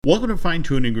Welcome to Fine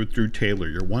Tuning with Drew Taylor,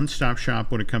 your one-stop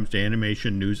shop when it comes to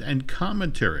animation news and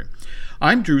commentary.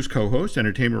 I'm Drew's co-host,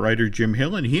 entertainment writer Jim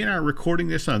Hill, and he and I are recording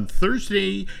this on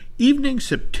Thursday evening,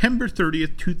 September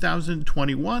 30th,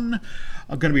 2021.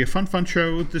 Going to be a fun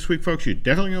show this week, folks. You're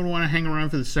definitely going to want to hang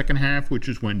around for the second half, which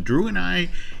is when Drew and I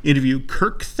interview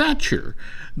Kirk Thatcher,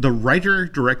 the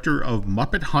writer-director of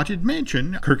Muppet Haunted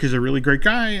Mansion. Kirk is a really great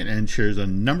guy and shares a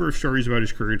number of stories about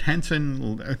his career at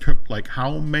Henson, like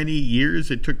how many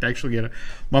years it took to actually get a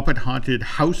Muppet Haunted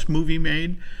House movie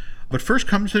made. But first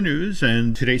comes the news,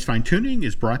 and today's Fine Tuning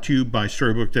is brought to you by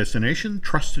Storybook Destination,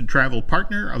 trusted travel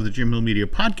partner of the Jim Hill Media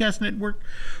Podcast Network.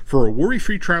 For a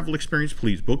worry-free travel experience,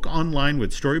 please book online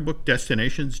with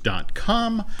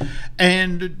StorybookDestinations.com.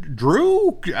 And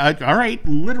Drew, all right,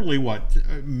 literally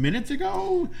minutes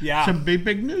ago? Yeah. Some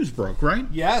big news broke, right?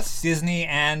 Yes. Disney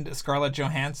and Scarlett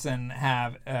Johansson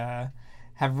have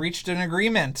reached an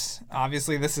agreement.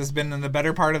 Obviously, this has been in the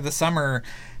better part of the summer,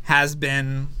 has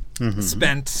been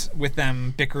spent with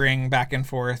them bickering back and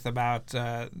forth about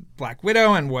Black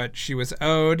Widow and what she was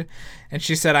owed. And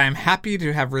she said, "I am happy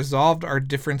to have resolved our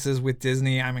differences with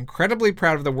Disney. I'm incredibly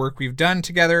proud of the work we've done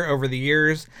together over the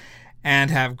years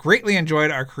and have greatly enjoyed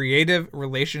our creative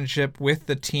relationship with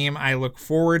the team. I look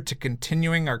forward to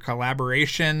continuing our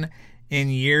collaboration in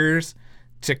years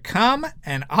to come."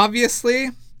 And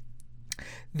obviously,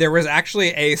 there was actually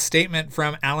a statement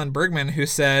from Alan Bergman who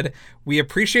said, "We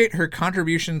appreciate her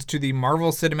contributions to the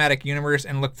Marvel Cinematic Universe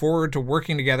and look forward to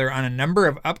working together on a number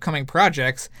of upcoming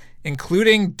projects,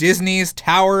 including Disney's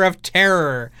Tower of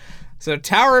Terror." So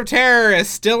Tower of Terror is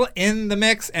still in the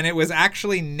mix, and it was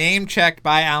actually name-checked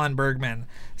by Alan Bergman.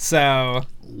 So,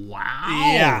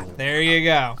 wow. Yeah, there you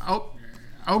go. Oh.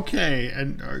 Okay,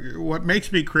 and what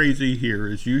makes me crazy here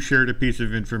is you shared a piece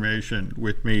of information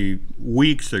with me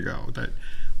weeks ago that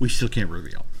we still can't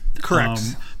reveal.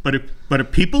 Correct. But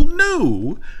if people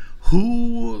knew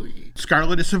who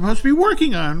Scarlett is supposed to be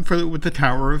working on with the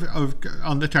Tower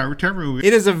on the Tower of Terror movie,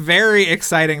 it is a very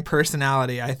exciting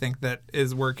personality, I think, that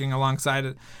is working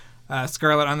alongside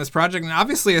Scarlett on this project, and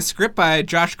obviously a script by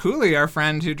Josh Cooley, our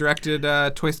friend who directed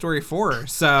Toy Story 4.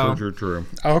 So True.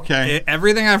 Okay.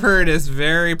 Everything I've heard is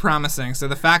very promising. So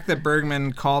the fact that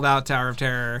Bergman called out Tower of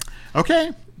Terror,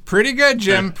 okay, pretty good,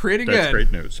 Jim. Pretty good. That's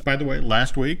great news. By the way,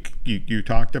 last week you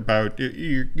talked about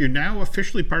you're now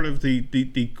officially part of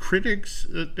the Critics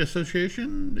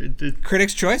Association, the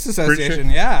Critics Choice Association.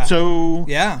 Yeah. So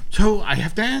I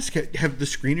have to ask: have the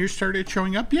screeners started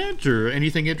showing up yet, or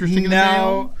anything interesting in the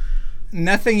mail?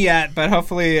 Nothing yet, but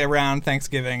hopefully around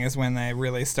Thanksgiving is when they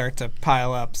really start to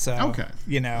pile up. So,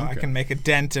 I can make a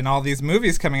dent in all these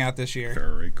movies coming out this year.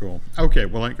 Very cool. Okay,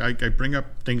 well, I bring up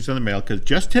things in the mail because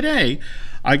just today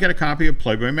I got a copy of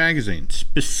Playboy magazine,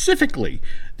 specifically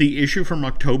the issue from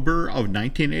October of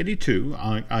 1982.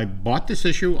 I bought this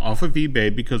issue off of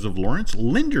eBay because of Lawrence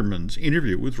Linderman's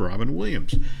interview with Robin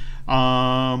Williams.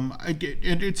 And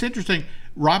it's interesting.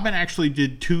 Robin actually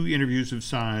did 2 interviews of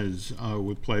size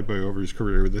with Playboy over his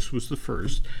career. This was the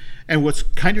first. And what's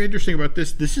kind of interesting about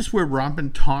this is where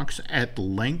Robin talks at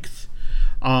length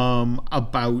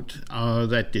about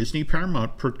that Disney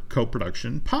Paramount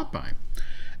co-production, Popeye.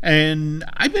 And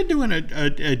I've been doing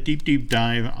a deep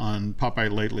dive on Popeye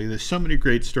lately. There's so many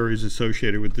great stories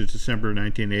associated with the December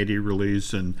 1980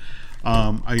 release. And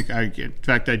in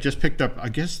fact, I just picked up, I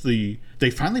guess they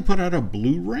finally put out a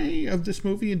Blu-ray of this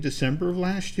movie in December of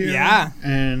last year. Yeah.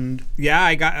 And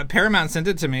I got Paramount sent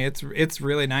it to me. It's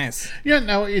really nice. Yeah,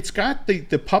 now it's got the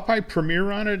Popeye premiere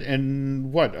on it,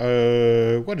 and what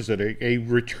is it? A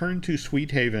Return to Sweet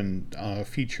Haven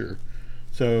feature.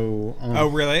 So oh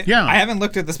really? Yeah, I haven't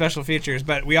looked at the special features,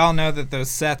 but we all know that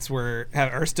those sets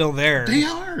are still there. They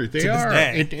are.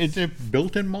 It's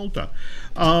built in Malta.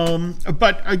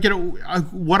 But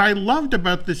what I loved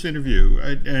about this interview,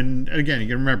 and again, you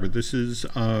can remember this is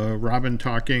Robin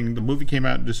talking. The movie came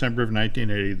out in December of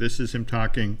 1980. This is him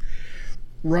talking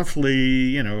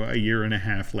roughly, a year and a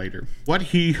half later. What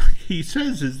he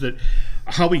says is that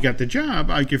how he got the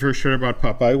job. I give her a shit about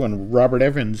Popeye when Robert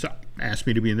Evans asked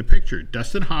me to be in the picture.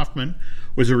 Dustin Hoffman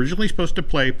was originally supposed to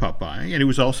play Popeye, and he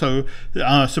was also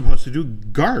supposed to do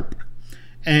Garp.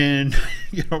 And,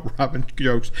 Robin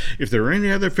jokes, if there are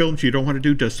any other films you don't want to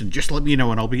do, Dustin, just let me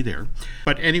know and I'll be there.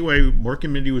 But anyway, Mork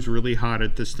and Mindy was really hot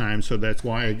at this time, so that's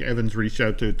why Evans reached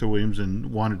out to Williams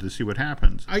and wanted to see what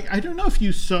happens. I don't know if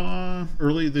you saw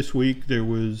early this week, there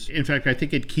was, in fact, I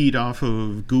think it keyed off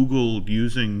of Google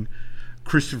using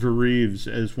Christopher Reeves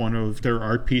as one of their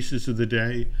art pieces of the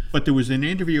day. But there was an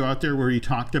interview out there where he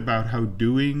talked about how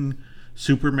doing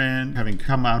Superman, having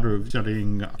come out of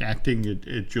studying acting at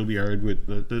Juilliard with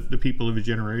the people of his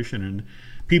generation, and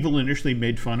people initially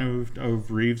made fun of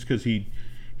Reeves because he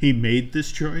made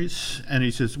this choice, and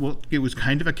he says, well, it was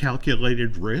kind of a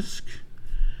calculated risk.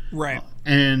 Right.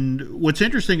 And what's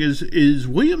interesting is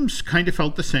Williams kind of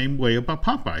felt the same way about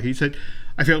Popeye. He said,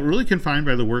 I felt really confined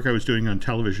by the work I was doing on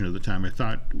television at the time. I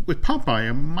thought, with Popeye,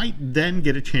 I might then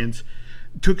get a chance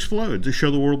to explode, to show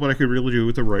the world what I could really do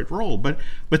with the right role. But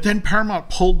then Paramount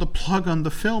pulled the plug on the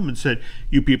film and said,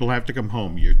 you people have to come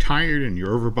home. You're tired and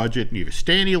you're over budget, and if you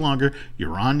stay any longer,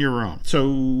 you're on your own.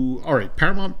 So, all right,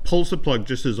 Paramount pulls the plug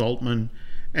just as Altman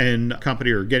and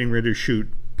company are getting ready to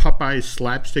shoot Popeye's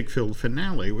slapstick-filled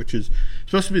finale, which is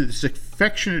supposed to be this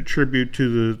affectionate tribute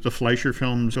to the Fleischer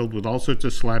films, filled with all sorts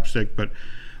of slapstick, but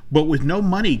with no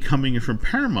money coming in from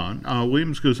Paramount.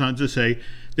 Williams goes on to say,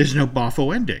 there's no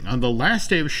boffo ending. On the last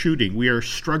day of shooting, we are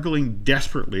struggling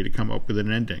desperately to come up with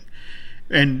an ending.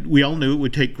 And we all knew it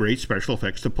would take great special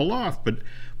effects to pull off,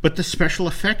 but the special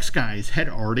effects guys had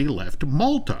already left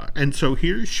Malta. And so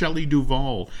here's Shelley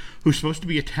Duvall, who's supposed to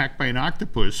be attacked by an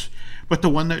octopus, but the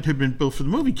one that had been built for the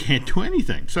movie can't do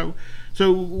anything. So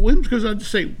Williams goes on to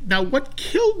say, now what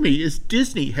killed me is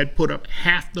Disney had put up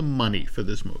half the money for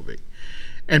this movie.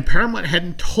 And Paramount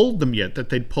hadn't told them yet that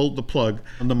they'd pulled the plug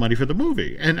on the money for the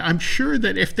movie. And I'm sure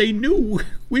that if they knew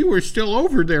we were still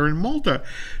over there in Malta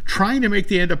trying to make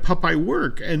the end of Popeye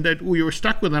work, and that we were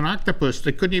stuck with an octopus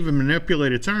that couldn't even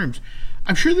manipulate its arms,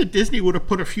 I'm sure that Disney would have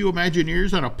put a few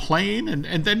Imagineers on a plane,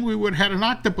 and then we would have had an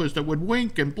octopus that would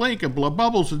wink and blink and blow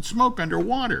bubbles and smoke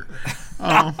underwater.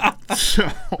 So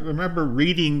I remember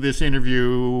reading this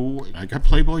interview. I got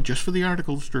Playboy just for the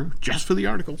articles, Drew, just for the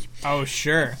articles. Oh,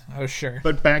 sure.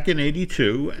 But back in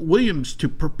 82, Williams, to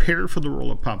prepare for the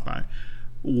role of Popeye,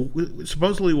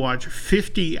 supposedly watched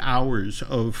 50 hours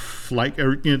of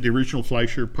the original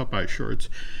Fleischer Popeye shorts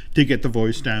to get the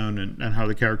voice down and how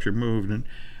the character moved. And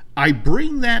I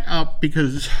bring that up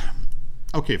because,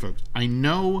 okay, folks, I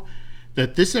know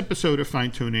that this episode of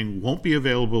Fine Tuning won't be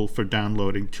available for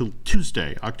downloading till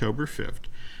Tuesday, October 5th.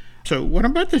 So what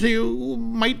I'm about to say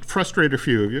might frustrate a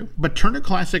few of you, but Turner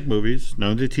Classic Movies,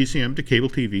 known to TCM to cable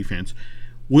TV fans,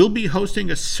 will be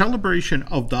hosting a celebration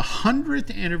of the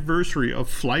 100th anniversary of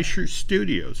Fleischer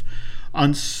Studios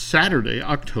on Saturday,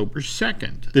 October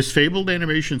 2nd. This fabled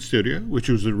animation studio, which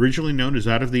was originally known as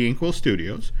Out of the Inkwell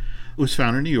Studios, was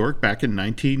founded in New York back in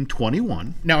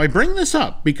 1921. Now, I bring this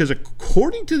up because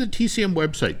according to the TCM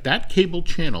website, that cable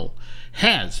channel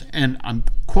has, and I'm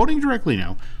quoting directly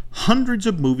now, hundreds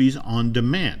of movies on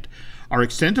demand. Our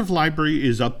extensive library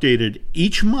is updated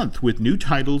each month with new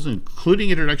titles, including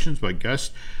introductions by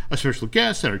special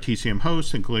guests and our TCM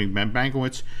hosts, including Ben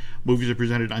Bankowitz. Movies are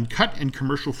presented uncut and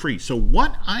commercial-free. So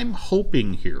what I'm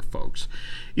hoping here, folks,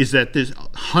 is that this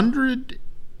 100th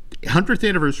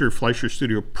anniversary of Fleischer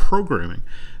Studio programming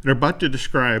that I'm about to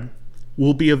describe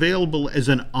will be available as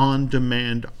an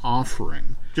on-demand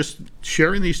offering. Just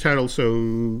sharing these titles,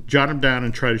 so jot them down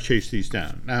and try to chase these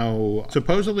down. Now,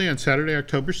 supposedly on Saturday,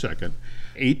 October 2nd,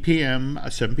 8 p.m.,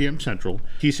 7 p.m. Central,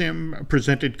 TCM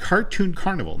presented Cartoon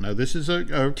Carnival. Now, this is a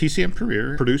TCM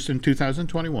premiere produced in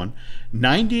 2021,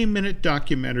 90-minute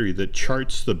documentary that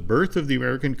charts the birth of the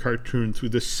American cartoon through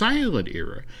the silent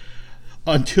era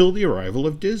until the arrival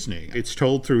of Disney. It's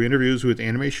told through interviews with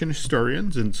animation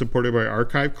historians and supported by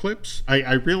archive clips.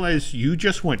 I realize you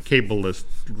just went cable-less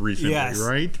recently, yes.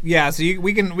 Right? Yeah, so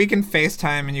we can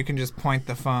FaceTime and you can just point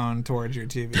the phone towards your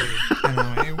TV.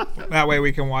 And that way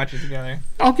we can watch it together.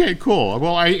 Okay, cool.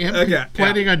 Well, I am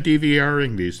planning on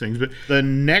DVRing these things, but the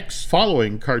next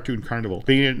following Cartoon Carnival,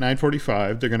 beginning at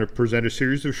 9:45, they're going to present a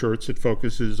series of shorts that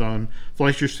focuses on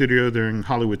Fleischer Studio during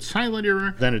Hollywood's silent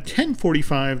era. Then at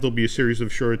 10:45, there'll be a series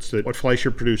of shorts that what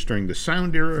Fleischer produced during the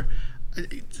sound era.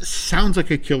 It sounds like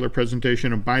a killer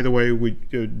presentation. And by the way,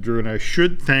 Drew and I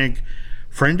should thank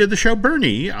friend of the show,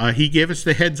 Bernie. He gave us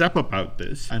the heads up about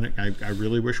this. And I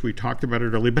really wish we talked about it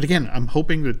earlier. But again, I'm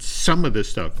hoping that some of this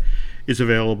stuff is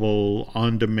available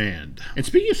on demand. And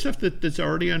speaking of stuff that's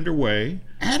already underway,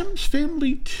 Addams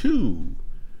Family 2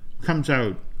 comes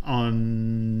out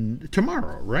on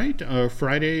tomorrow, right?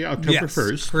 Friday, October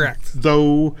 1st. Correct.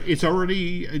 Though it's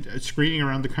already screening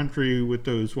around the country with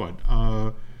those Thursday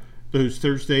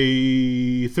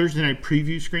night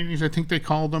preview screenings, I think they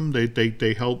call them.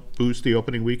 They help boost the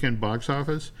opening weekend box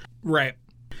office. Right.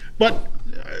 But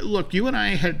look, you and I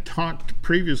had talked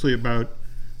previously about,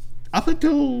 up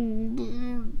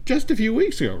until just a few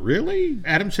weeks ago, really,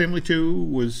 Addams Family 2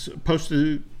 was supposed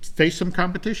to face some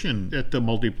competition at the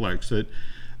multiplex that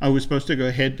I was supposed to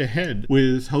go head-to-head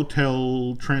with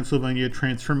Hotel Transylvania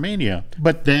Transformania.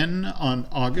 But then on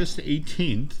August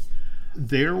 18th,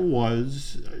 there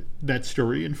was that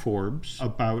story in Forbes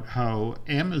about how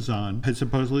Amazon had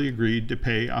supposedly agreed to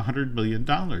pay $100 million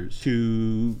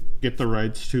to get the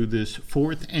rights to this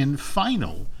fourth and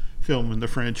final film in the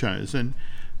franchise. And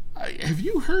have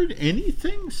you heard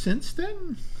anything since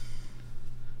then?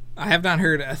 I have not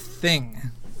heard a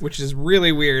thing, which is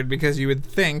really weird because you would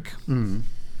think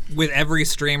with every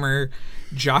streamer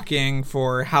jockeying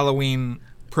for Halloween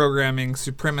programming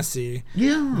supremacy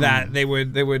that they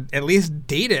would at least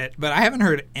date it, but I haven't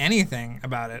heard anything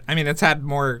about it. I mean, it's had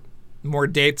more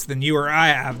dates than you or I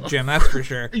have, Jim, that's for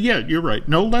sure. Yeah, you're right.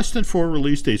 No less than 4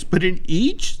 release dates, but in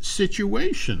each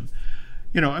situation,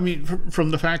 I mean,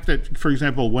 from the fact that, for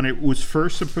example, when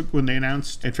they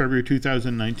announced in February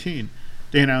 2019,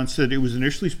 they announced that it was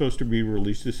initially supposed to be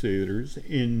released to theaters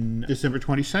in December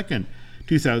 22nd,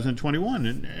 2021,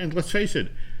 and let's face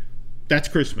it, that's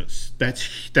Christmas.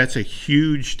 That's a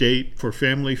huge date for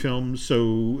family films.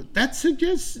 So that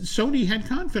suggests Sony had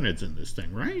confidence in this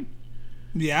thing, right?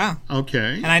 Yeah.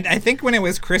 Okay. And I think when it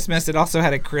was Christmas, it also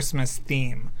had a Christmas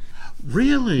theme.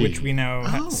 Really? Which we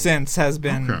know since has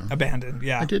been abandoned.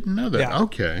 Yeah. I didn't know that. Yeah.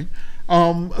 Okay.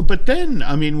 But then,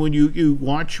 I mean, when you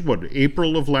watch,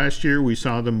 April of last year, we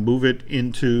saw them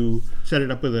set it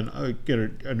up with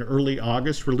an early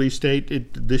August release date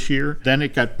this year. Then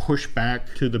it got pushed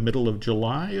back to the middle of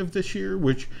July of this year,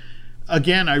 which,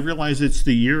 again, I realize it's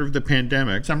the year of the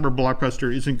pandemic. Summer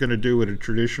blockbuster isn't going to do what a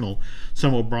traditional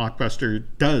summer blockbuster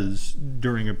does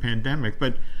during a pandemic.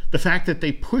 But the fact that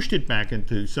they pushed it back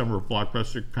into summer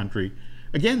blockbuster country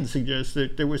again suggests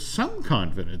that there was some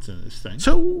confidence in this thing.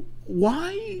 So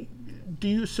why do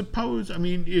you suppose, I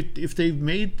mean, if they've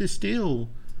made this deal,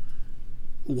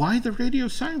 why the radio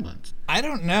silence? I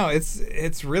don't know.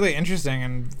 It's really interesting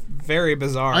and very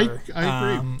bizarre.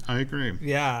 I agree.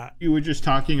 Yeah. You were just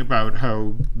talking about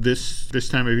how this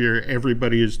time of year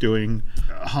everybody is doing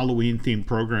Halloween themed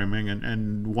programming,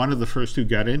 and one of the first who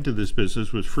got into this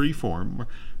business was Freeform.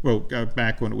 Well,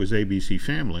 back when it was ABC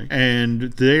Family.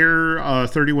 And their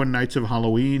 31 Nights of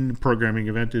Halloween programming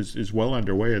event is well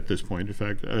underway at this point. In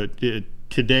fact,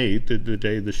 today, the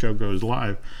day the show goes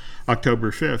live, October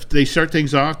 5th. They start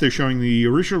things off. They're showing the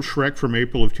original Shrek from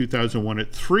April of 2001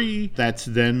 at 3. That's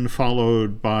then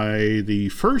followed by the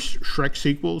first Shrek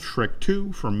sequel, Shrek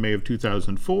 2, from May of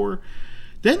 2004.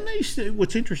 Then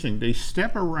what's interesting, they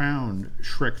step around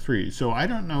Shrek 3. So I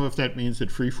don't know if that means that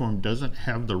Freeform doesn't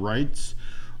have the rights,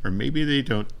 or maybe they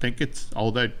don't think it's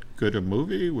all that good a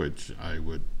movie, which I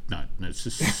would not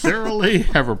necessarily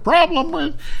have a problem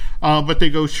with. But they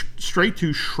go straight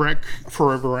to Shrek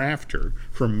Forever After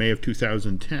from May of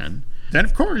 2010. Then,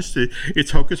 of course,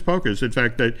 it's Hocus Pocus. In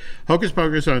fact, that Hocus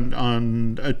Pocus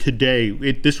on today,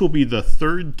 this will be the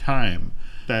third time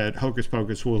that Hocus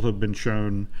Pocus will have been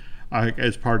shown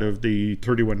as part of the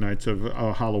 31 Nights of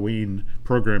Halloween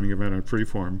programming event on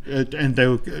Freeform.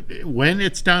 And when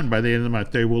it's done, by the end of the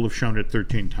month, they will have shown it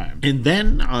 13 times. And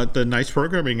then the night's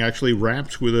programming actually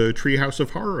wraps with a Treehouse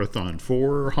of Horror-a-thon,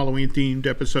 4 Halloween-themed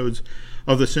episodes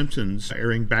of The Simpsons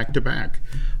airing back-to-back,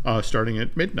 starting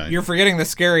at midnight. You're forgetting the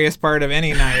scariest part of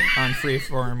any night on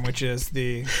Freeform, which is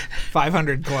the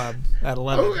 500 Club at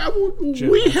 11.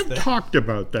 We have talked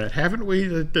about that, haven't we?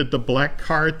 The black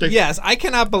card. Yes, I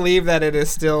cannot believe that it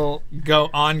is still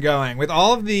ongoing. With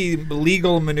all of the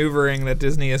legal maneuvering that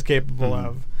Disney is capable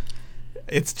of,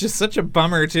 it's just such a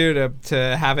bummer, too,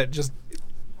 to have it just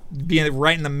be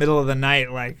right in the middle of the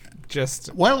night, like,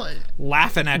 just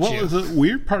laughing at you. Well, the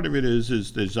weird part of it is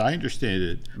as I understand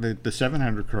it, the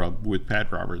 700 Club with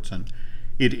Pat Robertson,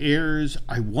 it airs,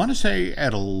 I want to say,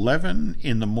 at 11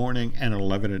 in the morning and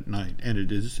 11 at night. And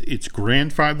it's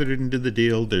grandfathered into the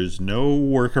deal. There's no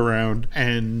workaround.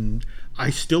 And I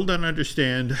still don't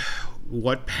understand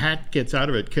what Pat gets out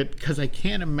of it, because I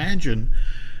can't imagine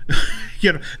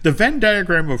the Venn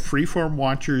diagram of Freeform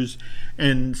watchers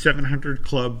and 700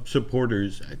 Club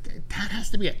supporters, that has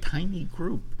to be a tiny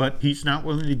group. But he's not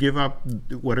willing to give up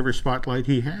whatever spotlight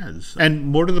he has. And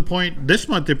more to the point, this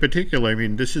month in particular, I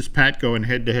mean, this is Pat going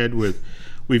head-to-head with,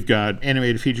 we've got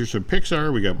animated features from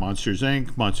Pixar, we got Monsters,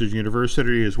 Inc., Monsters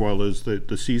University, as well as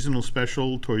the seasonal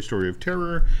special, Toy Story of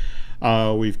Terror.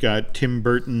 We've got Tim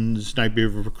Burton's Nightmare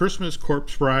Before Christmas,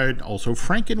 Corpse Bride, also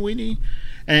Frankenweenie.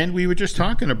 And we were just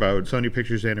talking about Sony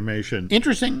Pictures Animation.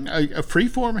 Interesting,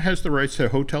 Freeform has the rights to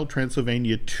Hotel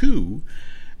Transylvania 2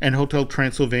 and Hotel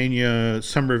Transylvania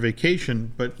Summer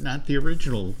Vacation, but not the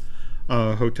original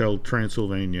Hotel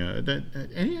Transylvania.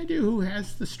 Any idea who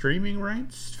has the streaming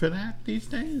rights for that these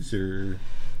days? Or...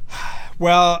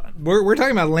 Well, we're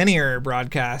talking about linear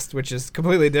broadcast, which is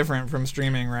completely different from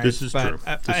streaming rights. This is true.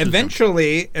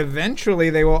 Eventually,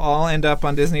 they will all end up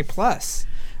on Disney Plus.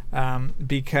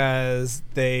 because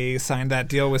they signed that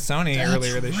deal with Sony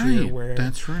earlier this year, where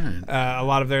a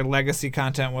lot of their legacy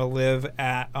content will live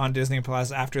on Disney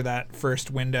Plus after that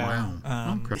first window.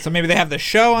 Wow. So maybe they have the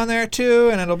show on there too,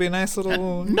 and it'll be a nice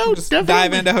little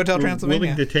dive into Hotel Transylvania.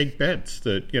 We're willing to take bets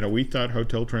that we thought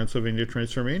Hotel Transylvania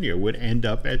Transformania would end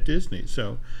up at Disney.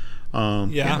 So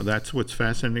that's what's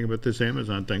fascinating about this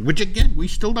Amazon thing, which again we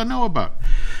still don't know about.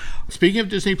 Speaking of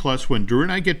Disney Plus, when Drew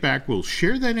and I get back, we'll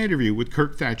share that interview with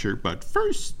Kirk Thatcher. But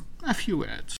first, a few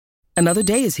ads. Another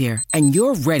day is here, and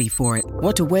you're ready for it.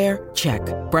 What to wear? Check.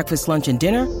 Breakfast, lunch, and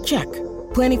dinner? Check.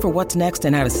 Planning for what's next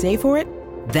and how to save for it?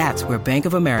 That's where Bank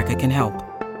of America can help.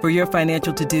 For your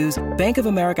financial to-dos, Bank of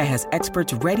America has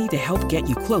experts ready to help get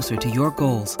you closer to your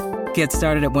goals. Get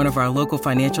started at one of our local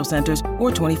financial centers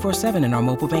or 24/7 in our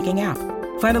mobile banking app.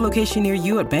 Find a location near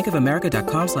you at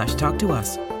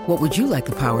bankofamerica.com/talktous. What would you like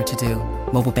the power to do?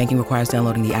 Mobile banking requires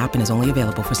downloading the app and is only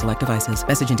available for select devices.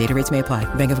 Message and data rates may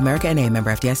apply. Bank of America N.A.,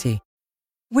 member FDIC.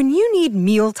 When you need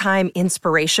mealtime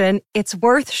inspiration, it's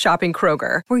worth shopping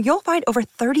Kroger, where you'll find over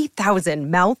 30,000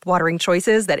 mouth-watering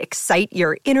choices that excite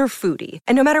your inner foodie.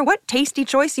 And no matter what tasty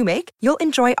choice you make, you'll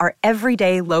enjoy our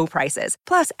everyday low prices,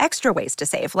 plus extra ways to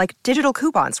save, like digital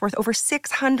coupons worth over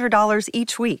 $600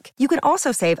 each week. You can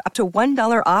also save up to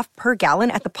 $1 off per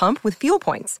gallon at the pump with fuel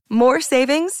points. More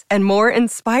savings and more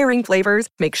inspiring flavors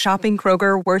make shopping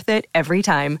Kroger worth it every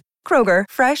time. Kroger,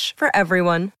 fresh for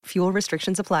everyone. Fuel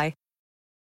restrictions apply.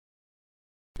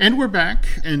 And we're back.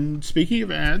 And speaking of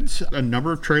ads, a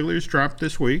number of trailers dropped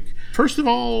this week. First of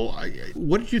all,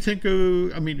 what did you think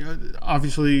of? I mean,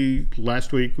 obviously,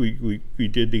 last week we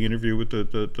did the interview with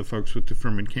the folks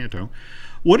from Encanto.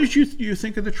 What did you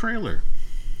think of the trailer?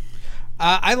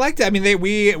 I liked it. I mean,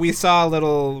 we saw a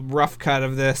little rough cut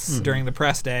of this during the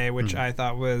press day, which I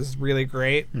thought was really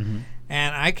great. And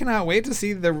I cannot wait to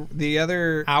see the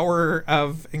other hour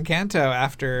of Encanto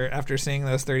after seeing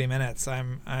those 30 minutes.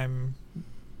 I'm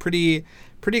pretty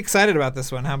excited about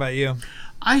this one. How about you?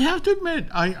 I have to admit,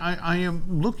 I am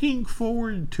looking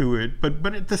forward to it,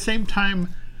 but at the same time,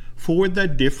 for the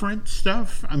different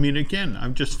stuff. I mean, again,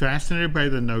 I'm just fascinated by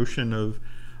the notion of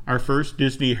our first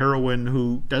Disney heroine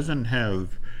who doesn't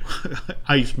have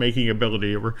ice making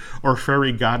ability or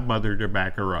fairy godmother to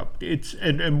back her up.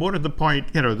 And more to the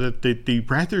point, that the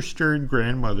rather stern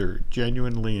grandmother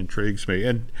genuinely intrigues me.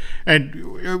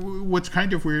 And what's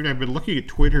kind of weird, I've been looking at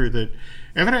Twitter that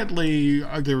evidently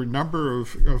there are a number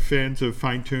of fans of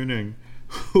Fine Tooning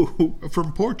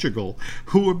from Portugal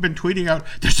who have been tweeting out,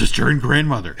 "There's a stern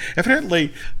grandmother."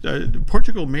 Evidently,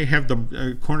 Portugal may have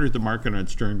cornered the market on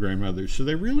stern grandmothers, so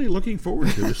they're really looking forward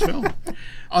to this film.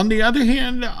 On the other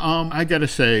hand, I gotta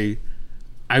say,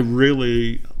 I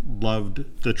really loved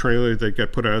the trailer that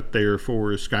got put out there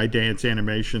for Skydance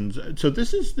Animations. So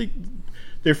this is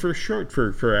their first short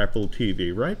for Apple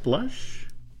TV, right? Blush?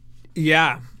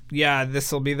 Yeah,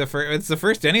 this will be the first. It's the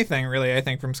first anything really, I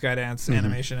think, from Skydance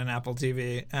Animation and Apple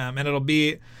TV, and it'll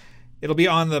be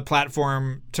on the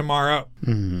platform tomorrow.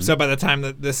 So by the time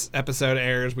that this episode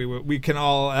airs, we can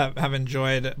all have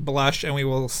enjoyed Blush, and we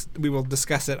will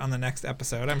discuss it on the next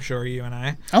episode. I'm sure you and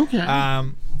I. Okay.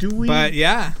 But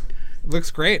yeah, it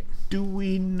looks great. Do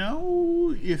we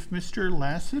know if Mr.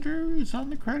 Lasseter is on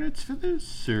the credits for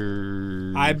this?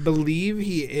 Or? I believe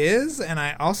he is, and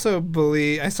I also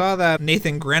believe I saw that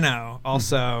Nathan Greno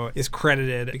also is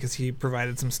credited because he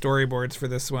provided some storyboards for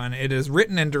this one. It is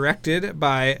written and directed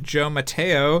by Joe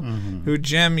Mateo, who,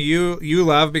 Jim, you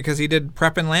love because he did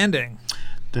Prep and Landing.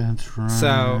 That's right.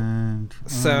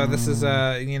 So this is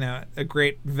a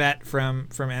great vet from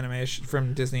animation,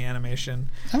 from Disney Animation.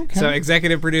 Okay. So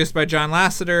executive produced by John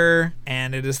Lasseter,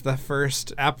 and it is the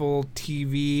first Apple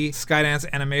TV Skydance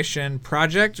Animation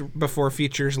project before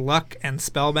features Luck and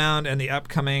Spellbound and the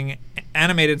upcoming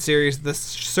animated series The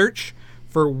Search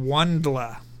for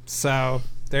Wondla. So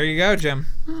there you go, Jim.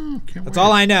 That's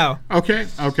all I know. Okay.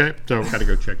 So gotta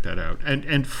go check that out.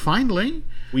 And finally,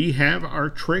 we have our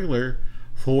trailer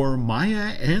for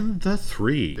Maya and the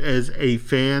Three. As a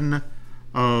fan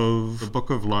of the Book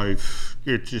of Life,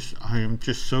 I am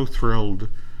just so thrilled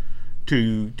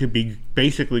to be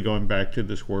basically going back to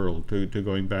this world, to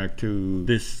going back to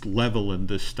this level and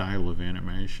this style of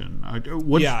animation.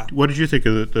 What did you think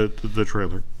of the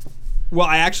trailer? Well,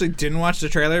 I actually didn't watch the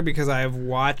trailer because I have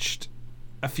watched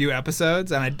a few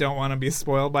episodes, and I don't want to be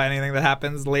spoiled by anything that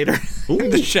happens later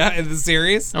in the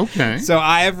series. Okay. So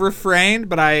I have refrained,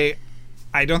 but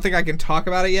I don't think I can talk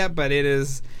about it yet, but it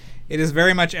it is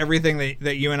very much everything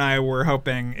that you and I were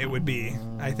hoping it would be.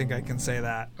 I think I can say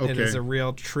that. Okay. It is a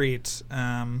real treat.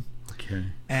 Okay.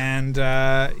 And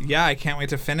I can't wait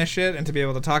to finish it and to be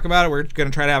able to talk about it. We're going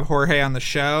to try to have Jorge on the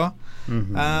show.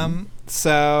 Mm-hmm.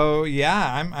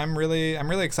 I'm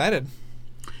really excited.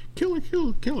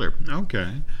 Killer.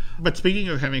 Okay. But speaking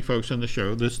of having folks on the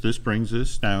show, this brings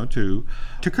us now to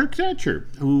Kirk Thatcher,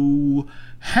 who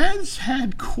has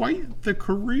had quite the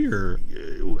career.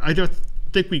 I don't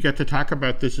think we got to talk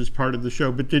about this as part of the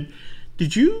show, but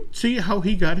did you see how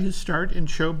he got his start in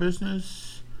show business?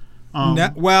 No,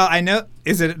 well, I know.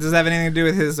 Does it have anything to do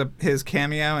with his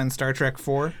cameo in Star Trek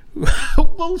 4?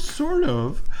 Well, sort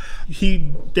of. He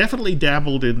definitely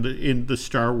dabbled in the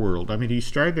Star world. I mean, he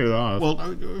started off.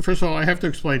 Well, first of all, I have to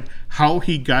explain how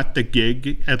he got the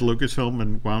gig at Lucasfilm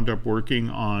and wound up working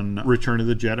on Return of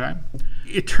the Jedi.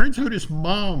 It turns out his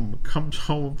mom comes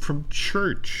home from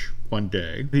church one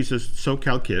day. He's a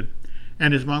SoCal kid.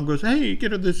 And his mom goes, hey,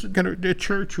 this a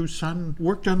church whose son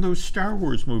worked on those Star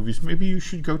Wars movies. Maybe you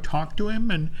should go talk to him.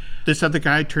 And this other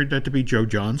guy turned out to be Joe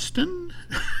Johnston.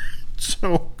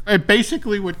 So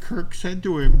basically what Kirk said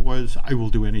to him was, I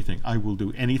will do anything. I will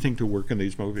do anything to work in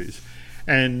these movies.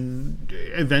 And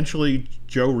eventually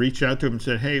Joe reached out to him and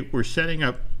said, hey, we're setting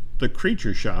up the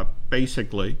creature shop,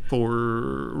 basically, for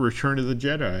Return of the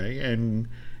Jedi. And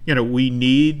we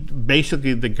need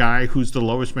basically the guy who's the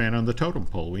lowest man on the totem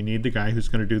pole. We need the guy who's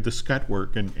going to do the scut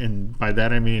work. And by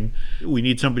that I mean we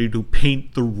need somebody to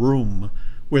paint the room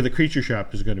where the creature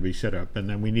shop is going to be set up. And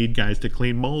then we need guys to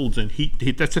clean molds. And he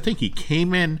that's the thing. He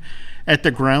came in at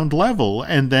the ground level,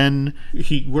 and then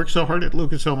he worked so hard at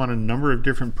Lucasfilm on a number of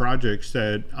different projects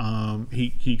that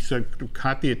he sort of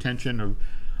caught the attention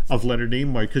of Leonard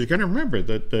Nimoy. Because you got to remember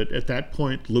that at that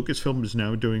point, Lucasfilm is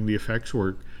now doing the effects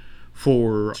work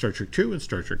for Star Trek 2 and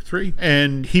Star Trek 3,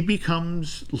 and he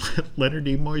becomes Leonard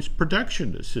Nimoy's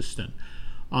production assistant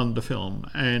on the film.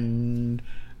 And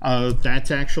that's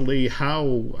actually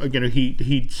how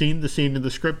he'd seen the scene in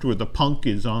the script where the punk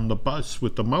is on the bus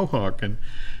with the mohawk and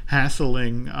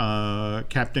hassling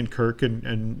Captain Kirk and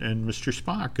Mr.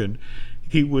 Spock, and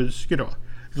he was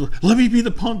let me be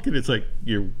the punk. And it's like,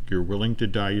 you're willing to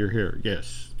dye your hair,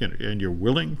 yes, and you're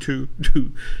willing to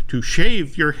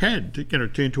shave your head,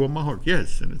 into a mohawk,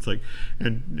 yes. And it's like,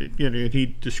 and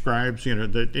he describes,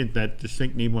 that in that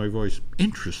distinct Nimoy voice,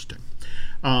 interesting.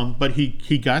 But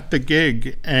he got the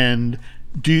gig. And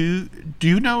do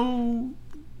you know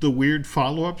the weird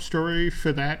follow-up story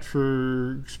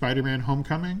for Spider-Man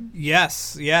Homecoming?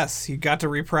 Yes, he got to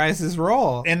reprise his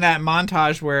role in that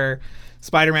montage where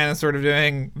Spider-Man is sort of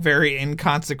doing very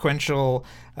inconsequential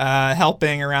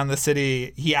helping around the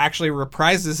city. He actually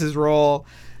reprises his role.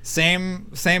 Same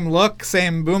look,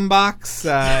 same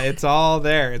boombox. It's all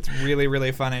there. It's really,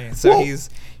 really funny. So well,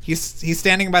 he's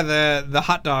standing by the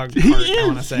hot dog part, I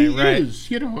want to say, right?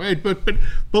 He is,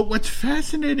 but what's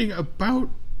fascinating about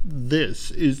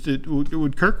this is that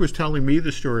when Kirk was telling me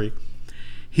the story,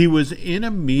 he was in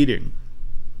a meeting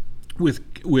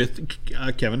with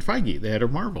Kevin Feige, the head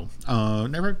of Marvel.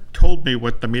 Never told me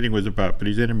what the meeting was about, but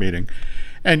he's in a meeting.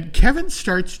 And Kevin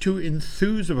starts to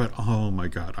enthuse about, oh my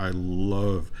God, I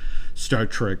love Star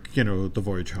Trek, The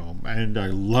Voyage Home. And I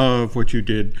love what you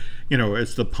did,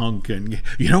 as the punk. And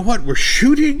you know what? We're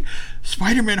shooting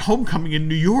Spider-Man Homecoming in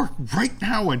New York right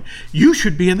now, and you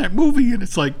should be in that movie. And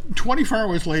it's like 24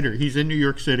 hours later, he's in New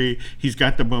York City. He's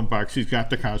got the boombox. He's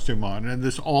got the costume on. And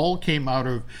this all came out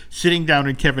of sitting down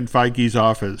in Kevin Feige's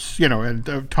office,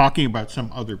 and talking about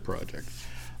some other project.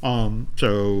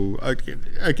 So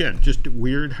again, just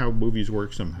weird how movies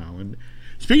work somehow. And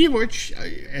speaking of which,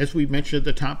 as we mentioned at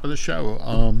the top of the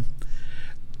show,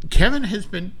 Kirk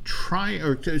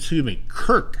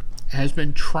has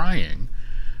been trying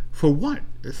for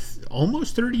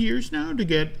almost 30 years now to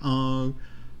get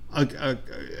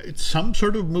some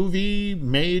sort of movie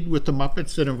made with the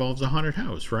Muppets that involves a haunted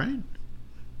house, right?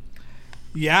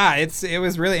 Yeah, it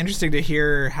was really interesting to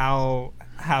hear how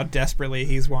desperately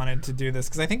he's wanted to do this,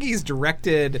 because I think he's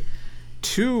directed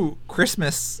 2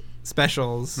 Christmas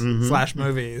specials /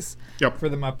 movies for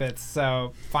the Muppets.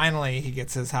 So finally he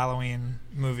gets his Halloween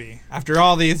movie after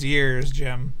all these years,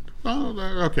 Jim. Oh,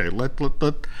 okay.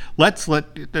 Let's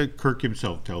let Kirk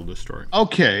himself tell the story.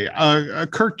 Okay,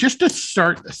 Kirk, just to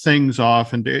start things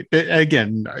off and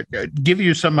again give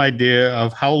you some idea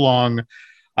of how long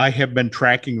I have been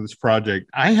tracking this project.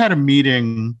 I had a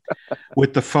meeting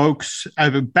with the folks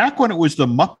back when it was the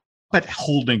Muppet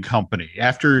Holding Company.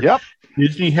 After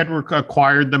Disney had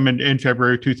acquired them in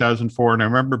February 2004, and I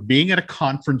remember being at a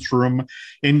conference room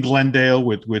in Glendale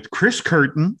with Chris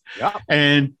Curtin,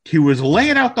 and he was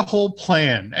laying out the whole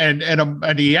plan,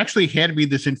 and he actually handed me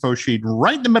this info sheet.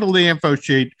 Right in the middle of the info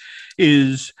sheet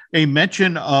is a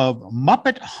mention of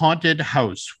Muppet Haunted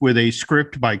House with a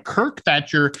script by Kirk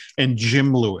Thatcher and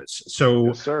Jim Lewis. So,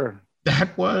 yes, sir.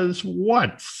 That was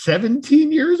what,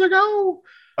 17 years ago?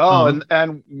 Oh,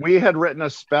 and we had written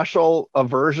a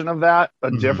version of that, a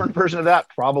different version of that,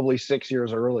 probably 6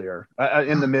 years earlier,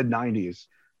 in the mid '90s.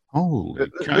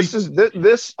 Holy!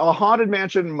 This a Haunted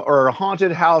Mansion or a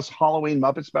Haunted House Halloween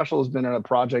Muppet special has been a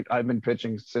project I've been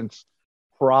pitching since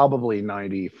probably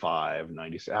 95,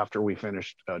 90, after we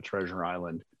finished Treasure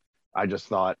Island. I just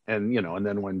thought, and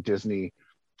then when Disney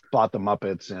bought the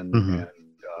Muppets, and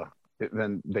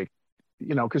then they,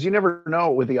 because you never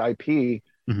know with the IP.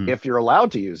 If you're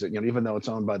allowed to use it, even though it's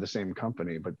owned by the same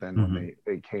company. But then when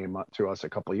they came up to us a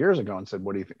couple of years ago and said,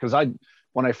 what do you think? Because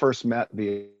when I first met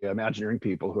the Imagineering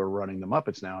people who are running the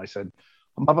Muppets now, I said,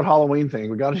 a Muppet Halloween thing,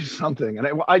 we got to do something.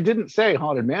 And I didn't say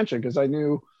Haunted Mansion because I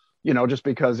knew, just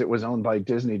because it was owned by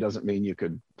Disney doesn't mean you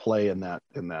could play in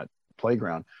that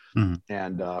playground.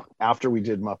 And after we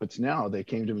did Muppets Now, they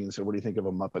came to me and said, what do you think of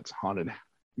a Muppets Haunted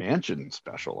Mansion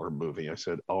special or movie? I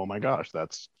said, oh my gosh,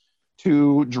 that's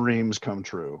 2 dreams come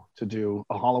true, to do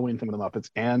a Halloween thing with the Muppets.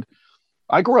 And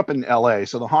I grew up in LA,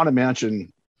 so the Haunted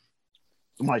Mansion,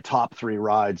 my top 3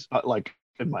 rides, like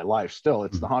in my life still,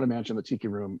 it's the Haunted Mansion, the Tiki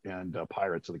Room, and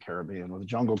Pirates of the Caribbean, with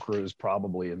Jungle Cruise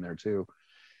probably in there too.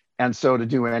 And so to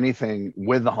do anything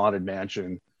with the Haunted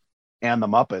Mansion and the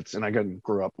Muppets, and I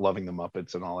grew up loving the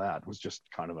Muppets and all that, was just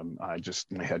kind of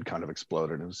my head kind of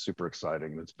exploded. It was super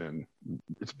exciting. It's been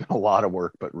a lot of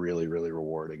work, but really, really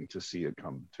rewarding to see it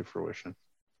come to fruition.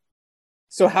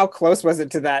 So how close was it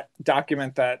to that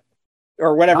document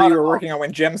or whatever you were working on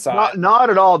when Jim saw it? Not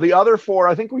at all. The other 4,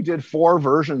 I think we did 4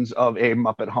 versions of a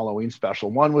Muppet Halloween special.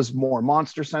 One was more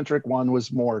monster centric. One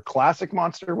was more classic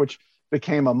monster, which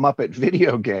became a Muppet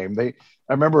video game. I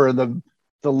remember in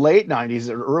the late 90s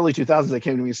or early 2000s, they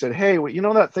came to me and said, hey,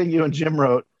 that thing you and Jim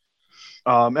wrote,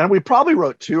 and we probably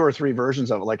wrote 2 or 3 versions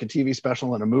of it, like a TV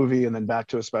special and a movie, and then back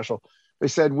to a special. They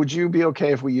said, would you be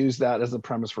okay if we use that as the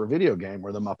premise for a video game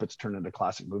where the Muppets turn into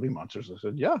classic movie monsters? I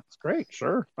said, yeah, it's great.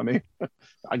 Sure. I mean,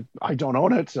 I don't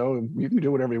own it, so you can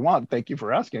do whatever you want. Thank you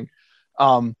for asking.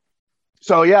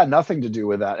 So yeah, nothing to do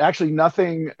with that. Actually,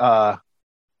 nothing.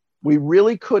 We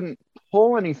really couldn't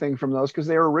pull anything from those because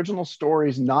they were original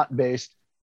stories, not based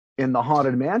in the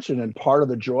Haunted Mansion. And part of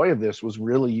the joy of this was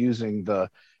really using the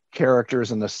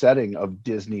characters and the setting of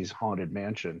Disney's Haunted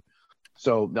Mansion.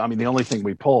 So, I mean, the only thing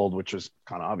we pulled, which is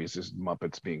kind of obvious, is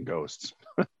Muppets being ghosts.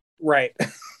 Right.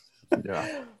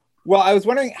 Yeah. Well, I was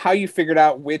wondering how you figured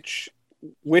out which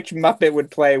Muppet would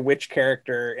play which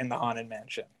character in the Haunted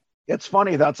Mansion. It's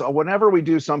funny. That's whenever we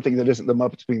do something that isn't the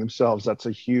Muppets being themselves, that's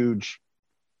a huge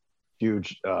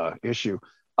issue.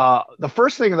 The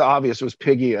first thing that obvious was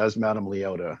Piggy as Madame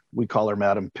Leota. We call her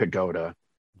Madame Pagoda.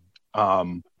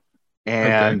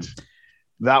 And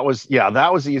that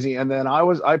was easy. And then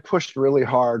I pushed really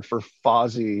hard for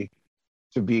Fozzie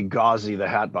to be Gauzy, the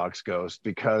Hatbox Ghost,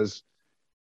 because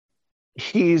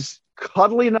he's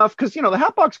cuddly enough. Because, the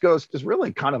Hatbox Ghost is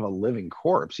really kind of a living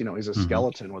corpse. He's a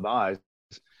skeleton with eyes.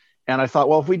 And I thought,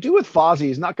 well, if we do with Fozzie,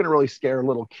 he's not going to really scare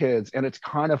little kids. And it's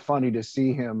kind of funny to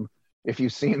see him. If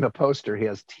you've seen the poster, he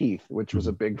has teeth, which was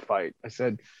a big fight. I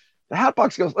said, the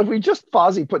Hatbox Ghost, if we just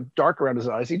Fozzie put dark around his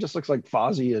eyes, he just looks like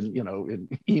Fozzie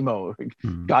in emo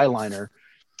guy liner.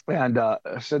 And I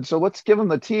said, so let's give him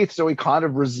the teeth so he kind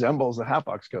of resembles the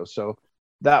Hatbox Ghost. So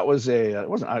that was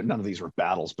none of these were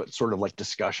battles, but sort of like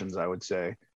discussions, I would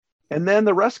say. And then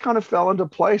the rest kind of fell into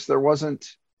place. There wasn't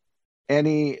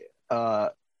any,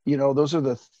 those are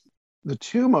the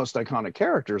 2 most iconic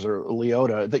characters are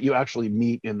Leota that you actually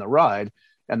meet in the ride,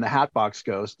 and the Hatbox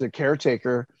Ghost. The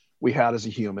caretaker we had as a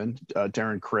human,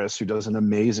 Darren Criss, who does an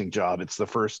amazing job. It's the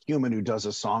first human who does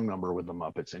a song number with the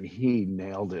Muppets, and he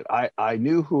nailed it. I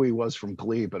knew who he was from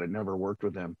Glee, but I'd never worked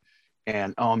with him.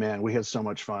 And oh man, we had so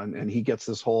much fun. And he gets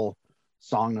this whole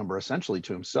song number essentially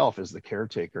to himself as the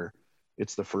caretaker.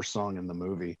 It's the first song in the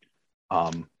movie.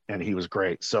 And he was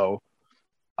great. So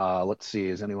let's see,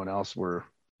 is anyone else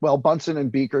Bunsen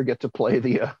and Beaker get to play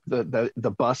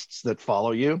the busts that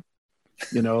follow you,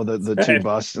 the 2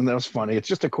 busts, and that was funny. It's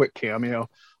just a quick cameo.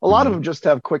 A lot of them just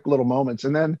have quick little moments.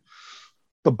 And then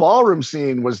the ballroom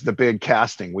scene was the big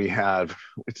casting we had.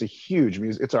 It's a huge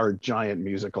it's our giant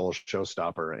musical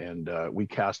showstopper, and we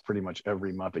cast pretty much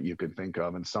every Muppet you could think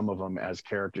of, and some of them as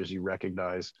characters you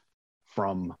recognize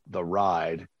from the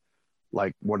ride.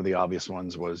 Like one of the obvious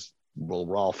ones was well,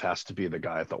 Rolf has to be the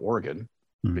guy at the organ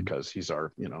because he's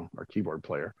our keyboard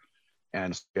player.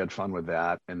 And so we had fun with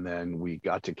that. And then we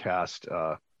got to cast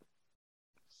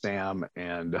Sam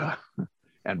and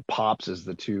Pops as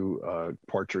the two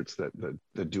portraits, that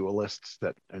the duelists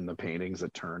that in the paintings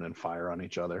that turn and fire on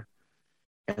each other.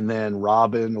 And then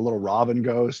Robin, a little Robin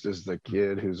ghost, is the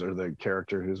kid or the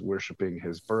character who's worshiping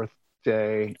his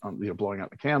birthday, blowing out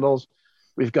the candles.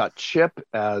 We've got Chip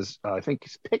as I think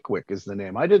Pickwick is the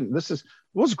name.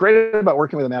 What's great about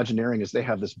working with Imagineering is they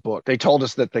have this book. They told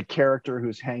us that the character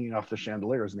who's hanging off the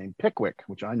chandelier is named Pickwick,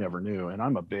 which I never knew, and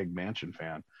I'm a big Mansion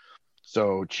fan.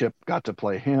 So Chip got to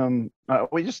play him.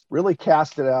 We just really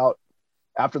cast it out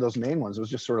after those main ones. It was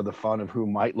just sort of the fun of who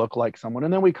might look like someone,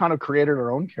 and then we kind of created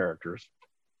our own characters.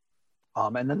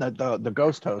 And then the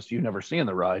ghost host you never see in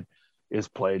the ride is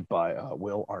played by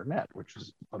Will Arnett, which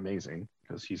is amazing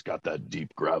because he's got that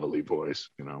deep gravelly voice,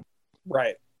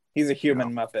 Right. He's a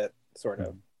human Muppet, sort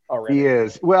of, already. He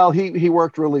is. Well, he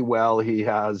worked really well. He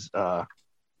has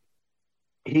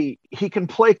he can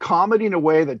play comedy in a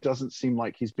way that doesn't seem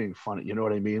like he's being funny. You know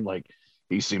what I mean? Like,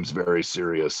 he seems very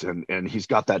serious, and he's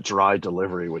got that dry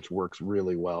delivery, which works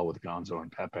really well with Gonzo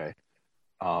and Pepe.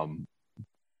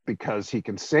 Because he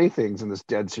can say things in this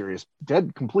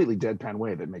completely deadpan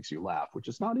way that makes you laugh, which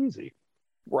is not easy.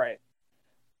 Right.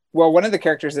 Well, one of the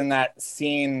characters in that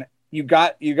scene, you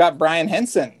got Brian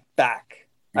Henson back.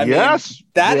 I mean,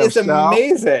 that is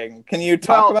amazing. Can you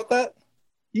talk about that?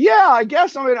 Yeah, I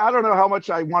guess. I mean, I don't know how much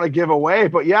I want to give away,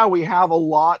 but yeah, we have a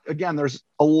lot. Again, there's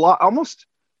a lot. Almost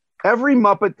every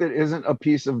Muppet that isn't a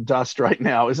piece of dust right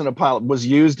now, isn't a pilot, was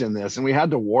used in this, and we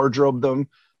had to wardrobe them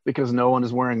because no one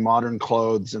is wearing modern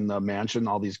clothes in the mansion,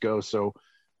 all these ghosts. So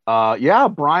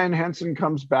Brian Henson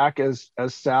comes back as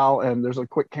Sal, and there's a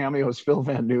quick cameo as Phil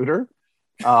Van Neuter.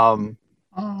 So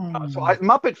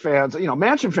Muppet fans,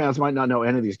 Mansion fans might not know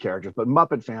any of these characters, but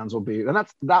Muppet fans will be, and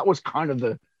that was kind of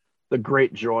the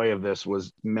great joy of this,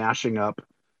 was mashing up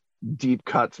deep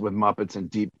cuts with Muppets and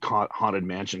deep Haunted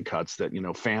Mansion cuts that,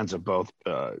 fans of both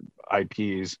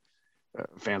IPs,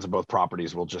 fans of both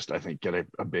properties will just, I think, get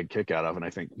a big kick out of, and I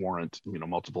think warrant,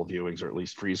 multiple viewings, or at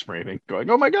least freeze framing, going,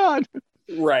 oh my God.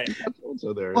 Right. That's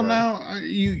also there. Well, now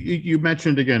you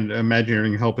mentioned again,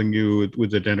 Imagineering helping you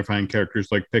with identifying characters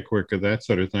like Pickwick or that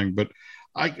sort of thing. But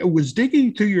I was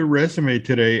digging through your resume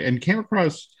today and came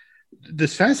across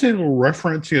this fascinating little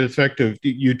reference to the fact of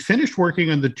you'd finished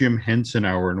working on the Jim Henson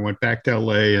Hour and went back to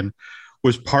LA and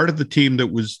was part of the team that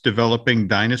was developing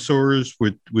dinosaurs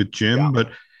with Jim. Yeah.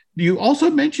 But you also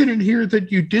mentioned in here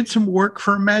that you did some work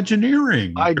for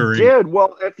Imagineering. I did.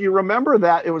 Well, if you remember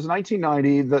that, it was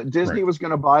 1990. Disney was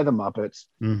going to buy the Muppets.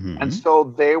 Mm-hmm. And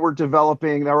so they were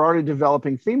already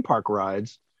developing theme park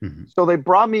rides. Mm-hmm. So they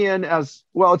brought me in as,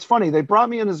 well, it's funny, they brought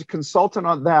me in as a consultant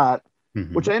on that,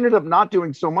 mm-hmm. which I ended up not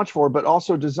doing so much for, but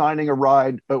also designing a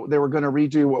ride. They were going to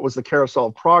redo what was the Carousel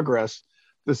of Progress,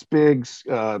 this big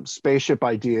spaceship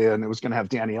idea, and it was going to have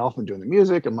Danny Elfman doing the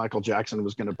music, and Michael Jackson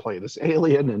was going to play this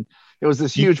alien, and it was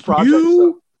this huge project.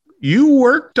 You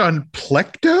worked on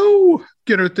Plecto,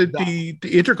 the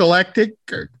intergalactic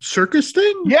circus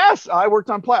thing? Yes, I worked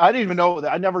on Plecto. I didn't even know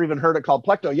that. I never even heard it called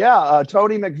Plecto. Yeah,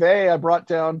 Tony McVeigh, I brought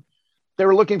down. They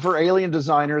were looking for alien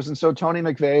designers, and so Tony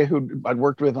McVeigh, who I'd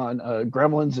worked with on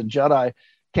Gremlins and Jedi,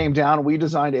 came down, and we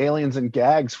designed aliens and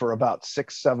gags for about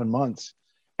 6-7 months.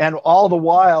 And all the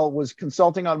while was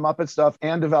consulting on Muppet stuff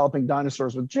and developing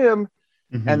dinosaurs with Jim.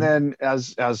 Mm-hmm. And then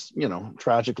as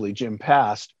tragically Jim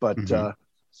passed. But mm-hmm.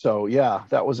 So yeah,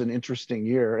 that was an interesting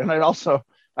year. And I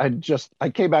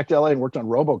came back to LA and worked on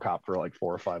RoboCop for like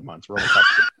 4 or 5 months. RoboCop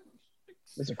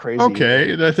is a crazy.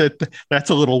 Okay, that's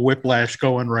a little whiplash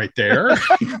going right there.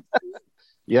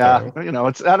 Yeah,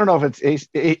 it's, I don't know if it's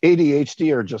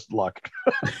ADHD or just luck.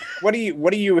 What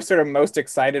are you sort of most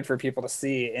excited for people to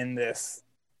see in this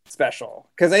special?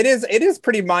 Because it is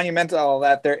pretty monumental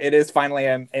that it is finally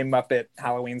a Muppet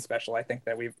Halloween special. I think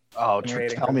that we've tell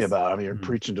me about it. I mean, you're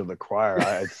preaching to the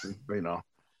choir.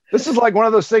 This is like one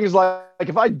of those things, like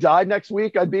if I died next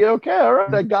week, I'd be okay. All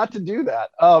right, I got to do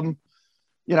that. I've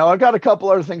got a couple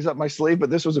other things up my sleeve, but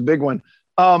this was a big one.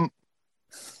 The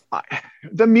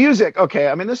music, okay,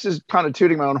 I mean, this is kind of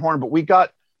tooting my own horn, but we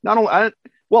got not only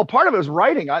part of it was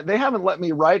writing. They haven't let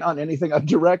me write on anything I've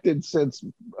directed since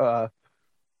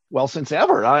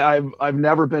ever. I've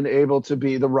never been able to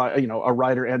be a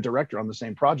writer and director on the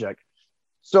same project.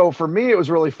 So for me, it was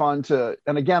really fun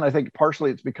and again, I think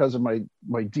partially it's because of my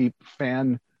deep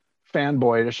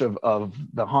fanboyish of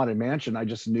the Haunted Mansion. I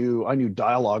knew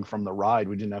dialogue from the ride.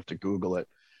 We didn't have to Google it.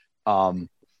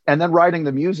 And then writing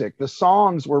the music, the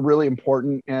songs were really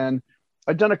important. And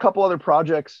I'd done a couple other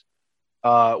projects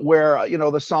where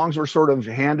the songs were sort of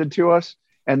handed to us.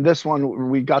 And this one,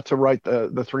 we got to write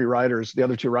the three writers, the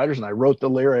other two writers, and I wrote the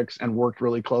lyrics and worked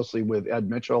really closely with Ed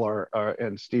Mitchell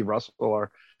and Steve Russell,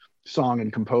 our song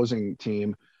and composing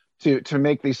team, to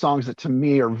make these songs that to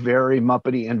me are very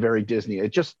Muppety and very Disney.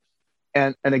 It just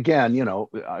and again,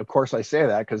 of course I say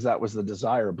that because that was the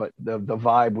desire, but the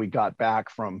vibe we got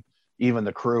back from even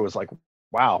the crew was like,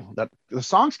 wow, that the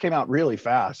songs came out really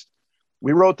fast.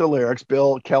 We wrote the lyrics.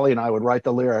 Bill, Kelly, and I would write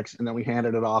the lyrics, and then we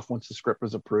handed it off once the script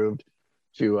was approved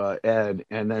to Ed,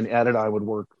 and then Ed and I would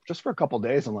work just for a couple of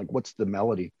days on like, what's the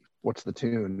melody, what's the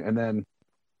tune, and then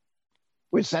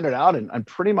we'd send it out, and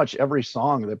pretty much every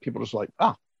song that people just like,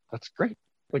 oh, that's great,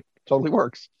 like totally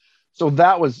works. So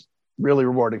that was really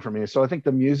rewarding for me. So I think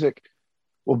the music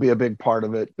will be a big part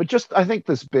of it, but just I think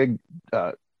this big,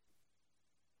 the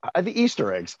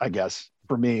Easter eggs, I guess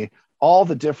for me, all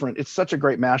the different. It's such a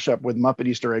great mashup with Muppet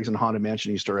Easter eggs and Haunted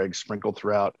Mansion Easter eggs sprinkled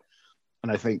throughout.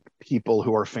 And I think people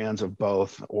who are fans of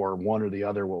both or one or the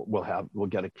other will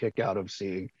get a kick out of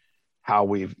seeing how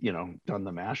we've done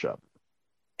the mashup.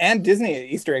 And Disney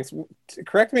Easter eggs.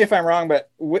 Correct me if I'm wrong,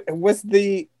 but was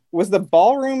the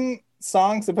ballroom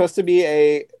song supposed to be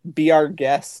a Be Our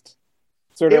Guest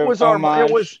sort of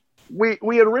homage?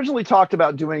 We had originally talked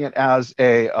about doing it as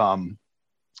a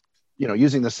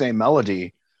using the same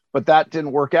melody, but that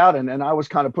didn't work out. And I was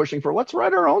kind of pushing for, let's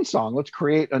write our own song, let's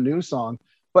create a new song.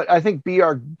 But I think Be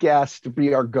Our Guest,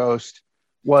 Be Our Ghost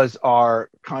was our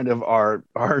kind of our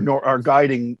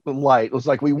guiding light. It was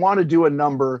like, we want to do a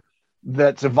number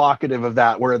that's evocative of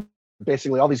that, where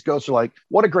basically all these ghosts are like,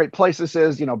 what a great place this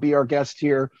is, be our guest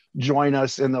here, join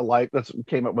us in the life. That's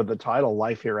came up with the title,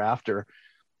 Life Hereafter.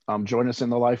 Join us in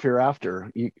the life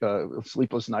hereafter,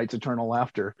 sleepless nights, eternal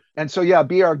laughter. And so, yeah,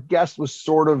 Be Our Guest was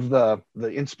sort of the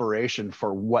inspiration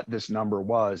for what this number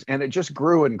was. And it just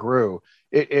grew and grew.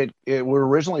 It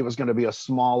originally was going to be the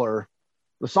song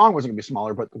was going to be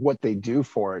smaller, but what they do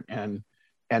for it. And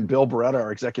Bill Beretta,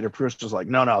 our executive producer, was like,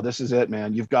 no, this is it,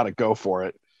 man. You've got to go for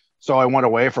it. So I went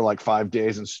away for like 5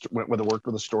 days and worked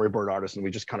with a storyboard artist, and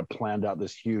we just kind of planned out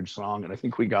this huge song. And I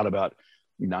think we got about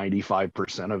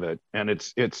 95% of it. And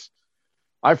it's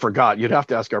I forgot, you'd have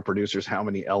to ask our producers how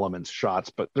many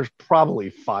shots, but there's probably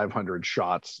 500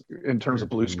 shots in terms of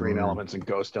blue screen elements and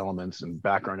ghost elements and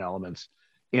background elements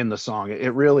in the song.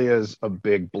 It really is a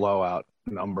big blowout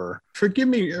number. Forgive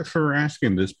me for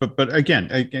asking this, but again,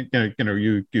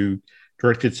 you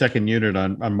directed second unit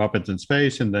on Muppets in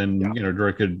Space, and then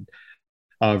directed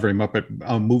a very Muppet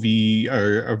movie,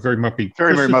 or a very Muppet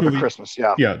Muppet movie. Christmas,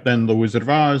 then The Wizard of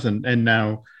Oz, and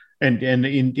now and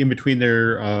in between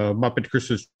their Muppet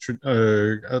Christmas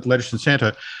Letters from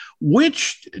Santa.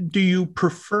 Which do you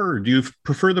prefer? Do you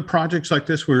prefer the projects like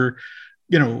this where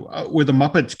where the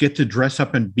Muppets get to dress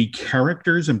up and be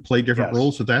characters and play different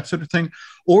roles, or that sort of thing,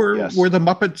 or where the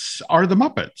Muppets are the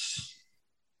Muppets?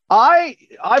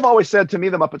 I've always said, to me,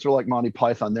 the Muppets are like Monty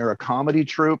Python. They're a comedy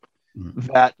troupe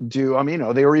that do,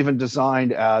 they were even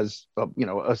designed as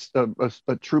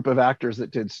a troupe of actors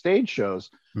that did stage shows.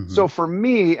 So for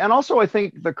me, and also I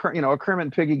think a Kermit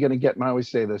and Piggy going to get, I always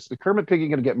say this, the Kermit and Piggy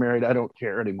going to get married, I don't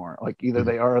care anymore. Like either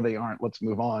they are or they aren't, let's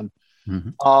move on.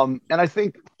 And I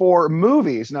think for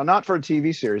movies, now not for a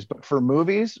TV series, but for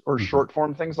movies or short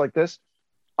form things like this,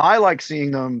 I like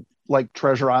seeing them like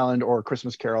Treasure Island or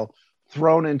Christmas Carol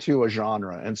thrown into a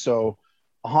genre. And so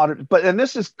and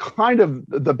this is kind of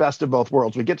the best of both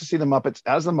worlds. We get to see the Muppets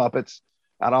as the Muppets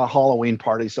at a Halloween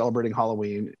party celebrating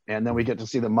Halloween, and then we get to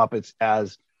see the Muppets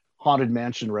as Haunted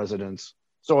Mansion residents.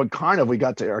 So we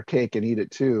got to our cake and eat it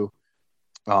too,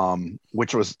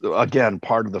 which was, again,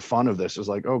 part of the fun of this. Is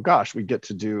like, oh gosh, we get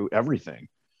to do everything.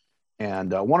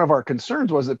 And one of our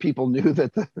concerns was that people knew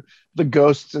that the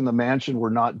ghosts in the mansion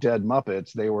were not dead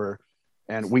Muppets. They were,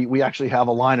 and we actually have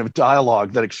a line of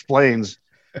dialogue that explains.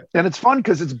 And it's fun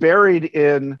because it's buried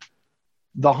in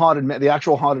the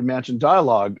actual Haunted Mansion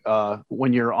dialogue.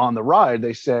 When you're on the ride,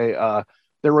 they say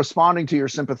they're responding to your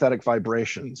sympathetic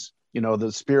vibrations.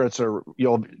 The spirits you're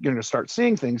going to start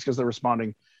seeing things because they're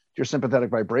responding to your sympathetic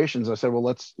vibrations. I said,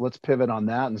 well, let's pivot on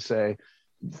that and say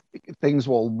things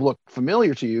will look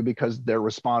familiar to you because they're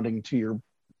responding to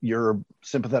your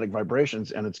sympathetic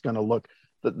vibrations, and it's going to look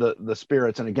the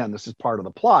spirits. And again, this is part of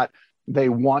the plot. They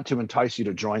want to entice you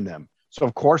to join them. So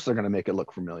of course they're going to make it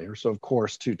look familiar. So of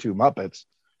course, to Muppets,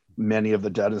 many of the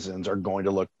denizens are going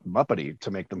to look Muppety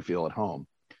to make them feel at home.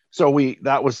 So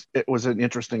it's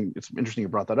interesting you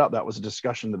brought that up. That was a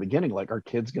discussion in the beginning. Like, are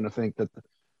kids going to think that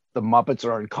the Muppets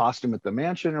are in costume at the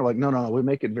mansion? Or like, no, we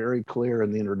make it very clear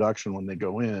in the introduction when they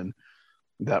go in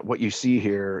that what you see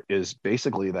here is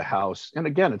basically the house. And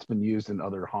again, it's been used in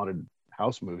other haunted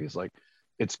house movies. Like,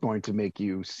 it's going to make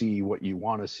you see what you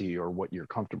want to see or what you're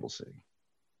comfortable seeing.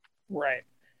 Right.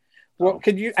 Well,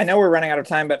 I know we're running out of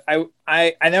time, but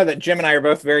I know that Jim and I are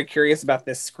both very curious about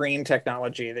this screen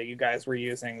technology that you guys were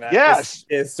using. That Yes,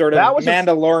 is sort of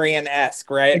Mandalorian-esque,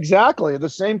 right? Exactly. The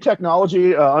same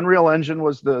technology, Unreal Engine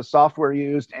was the software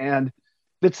used, and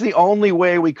it's the only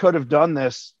way we could have done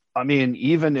this. I mean,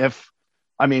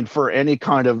 for any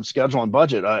kind of schedule and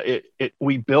budget,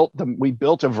 we built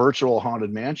a virtual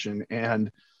haunted mansion,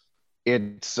 and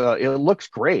it looks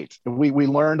great. We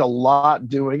learned a lot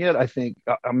doing it. I think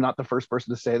I'm not the first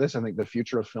person to say this. I think the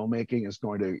future of filmmaking is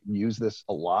going to use this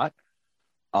a lot.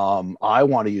 I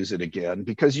want to use it again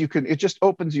because it just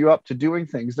opens you up to doing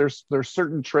things. There's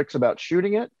certain tricks about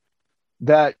shooting it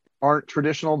that aren't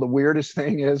traditional. The weirdest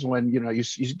thing is when,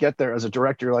 you get there as a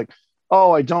director, you're like,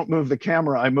 oh, I don't move the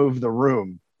camera, I move the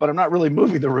room, but I'm not really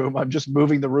moving the room. I'm just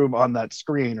moving the room on that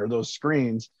screen or those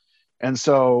screens. And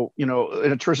so, in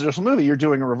a traditional movie, you're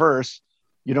doing a reverse.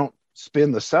 You don't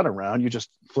spin the set around. You just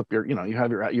flip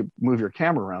you move your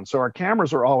camera around. So our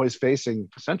cameras are always facing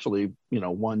essentially,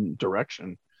 one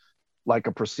direction, like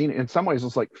a proscenium. In some ways,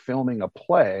 it's like filming a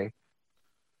play.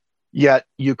 Yet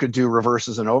you could do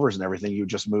reverses and overs and everything. You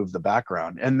just move the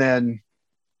background, and then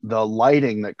the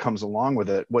lighting that comes along with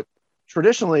it. What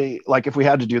traditionally, like if we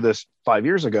had to do this 5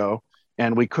 years ago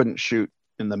and we couldn't shoot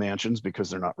in the mansions because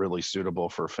they're not really suitable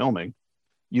for filming,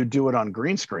 you'd do it on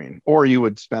green screen, or you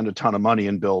would spend a ton of money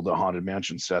and build a haunted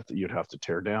mansion set that you'd have to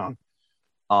tear down.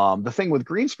 The thing with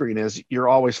green screen is you're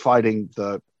always fighting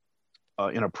the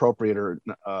inappropriate or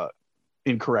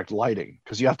incorrect lighting,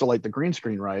 because you have to light the green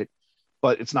screen right,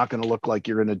 but it's not going to look like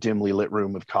you're in a dimly lit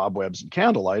room with cobwebs and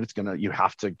candlelight. You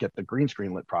have to get the green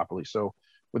screen lit properly. So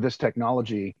with this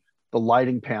technology, the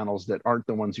lighting panels that aren't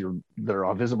the ones that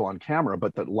are visible on camera,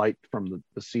 but that light from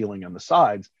the ceiling and the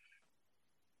sides,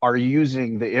 are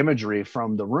using the imagery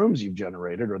from the rooms you've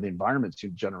generated or the environments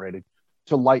you've generated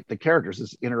to light the characters,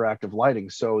 this interactive lighting.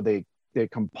 So they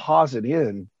composite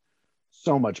in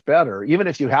so much better. Even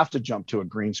if you have to jump to a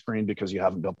green screen because you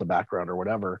haven't built the background or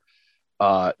whatever,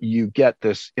 you get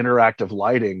this interactive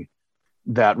lighting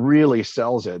that really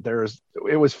sells it.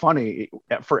 It was funny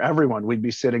for everyone. We'd be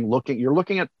sitting you're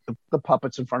looking at the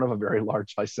puppets in front of a very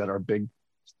large set, our big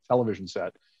television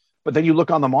set. But then you look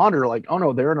on the monitor like, oh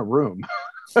no, they're in a room.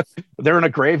 They're in a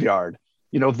graveyard.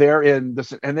 They're in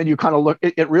this, and then you kind of look,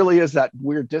 it really is that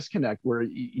weird disconnect where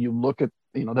you look at,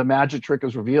 the magic trick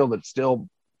is revealed. It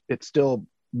still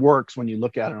works when you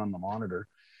look at it on the monitor.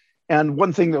 And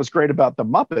one thing that was great about the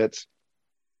Muppets,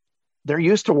 they're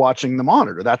used to watching the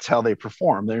monitor. That's how they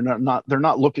perform. They're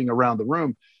not looking around the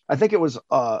room. I think it was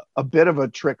a bit of a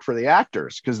trick for the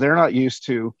actors because they're not used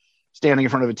to standing in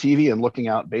front of a TV and looking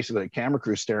out, basically a camera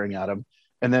crew staring at them.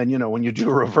 And then, when you do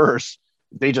a reverse,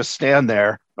 they just stand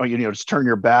there, or, just turn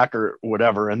your back or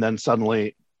whatever. And then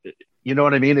suddenly, you know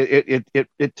what I mean?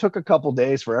 It took a couple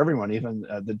days for everyone, even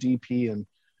the DP and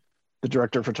the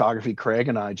director of photography, Craig,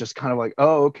 and I just kind of like,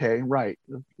 oh, okay, right.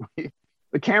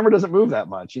 The camera doesn't move that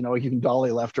much. You can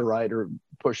dolly left or right or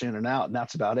push in and out, and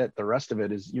that's about it. The rest of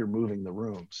it is you're moving the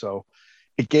room. So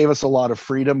it gave us a lot of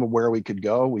freedom of where we could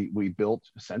go. We built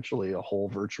essentially a whole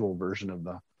virtual version of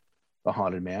the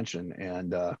Haunted Mansion,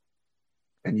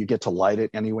 and you get to light it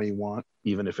any way you want,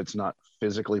 even if it's not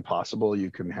physically possible.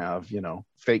 You can have,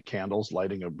 fake candles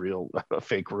lighting a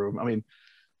fake room. I mean,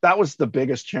 that was the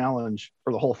biggest challenge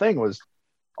for the whole thing. Was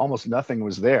almost nothing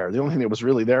was there. The only thing that was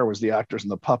really there was the actors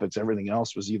and the puppets. Everything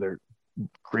else was either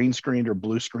green screened or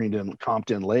blue screened and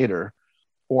comped in later,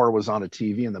 or was on a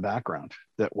TV in the background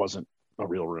that wasn't a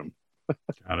real room.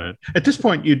 Got it. At this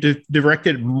point, you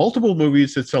directed multiple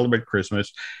movies that celebrate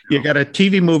Christmas. You got a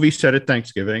TV movie set at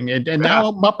Thanksgiving, and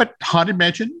now Muppet Haunted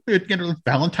Mansion.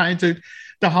 Valentine's,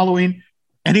 to Halloween.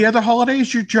 Any other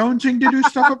holidays you're jonesing to do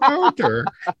stuff about? Or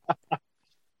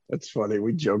that's funny.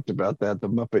 We joked about that. The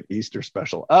Muppet Easter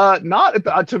special. Not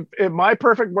in my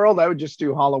perfect world, I would just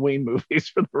do Halloween movies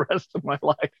for the rest of my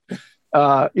life.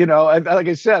 And like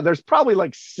I said, there's probably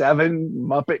like 7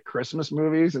 Muppet Christmas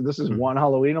movies, and this is one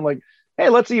Halloween. I'm like, hey,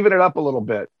 let's even it up a little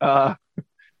bit. I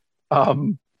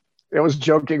was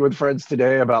joking with friends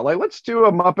today about let's do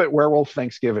a Muppet Werewolf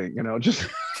Thanksgiving, just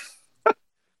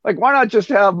like, why not just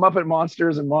have Muppet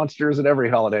monsters at every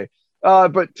holiday?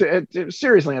 But to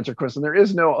seriously answer question, there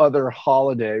is no other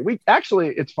holiday.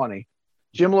 It's funny.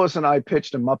 Jim Lewis and I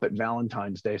pitched a Muppet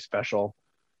Valentine's Day special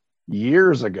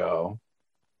years ago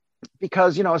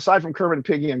because, aside from Kermit and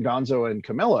Piggy and Gonzo and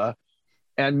Camilla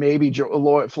and maybe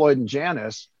Floyd and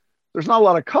Janice, there's not a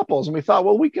lot of couples. And we thought,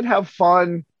 well, we could have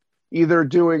fun either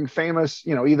doing famous,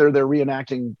 either they're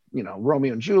reenacting,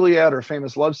 Romeo and Juliet or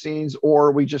famous love scenes,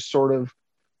 or we just sort of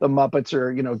the Muppets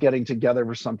are, getting together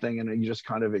for something, and you just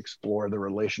kind of explore the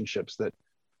relationships that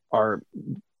are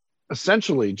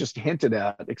essentially just hinted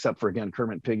at, except for, again,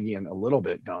 Kermit, Piggy, and a little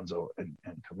bit Gonzo and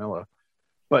Camilla.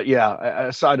 But yeah,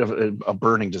 aside of a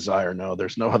burning desire, no,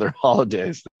 there's no other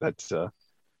holidays that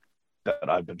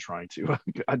I've been trying to.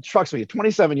 Trust me,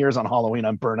 27 years on Halloween,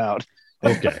 I'm burnt out.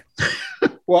 Okay.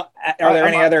 Well, are there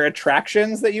any other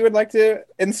attractions that you would like to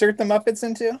insert the Muppets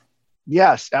into?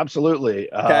 Yes,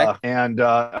 absolutely. Okay.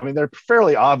 I mean, they're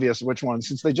fairly obvious which ones,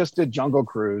 since they just did Jungle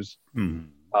Cruise.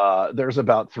 There's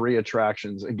about 3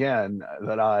 attractions, again,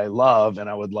 that I love and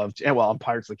I would love to. And well,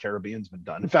 Pirates of the Caribbean's been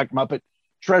done. In fact, Muppet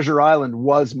Treasure Island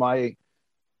was my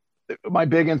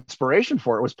big inspiration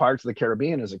for it. Was Pirates of the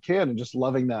Caribbean as a kid, and just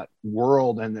loving that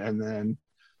world, and then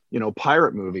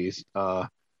pirate movies.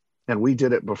 And we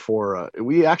did it before.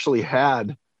 We actually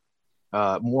had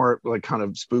more like kind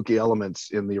of spooky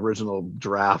elements in the original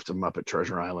draft of Muppet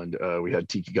Treasure Island. We had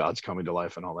tiki gods coming to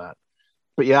life and all that.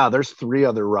 But yeah, there's 3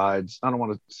 other rides. I don't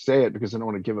want to say it because I don't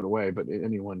want to give it away, but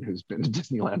anyone who's been to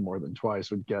Disneyland more than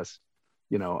twice would guess,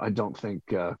 I don't think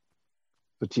the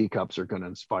teacups are going to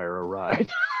inspire a ride.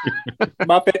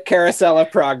 Muppet Carousel of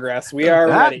Progress. We are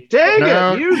ready. Dang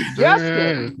it, you guessed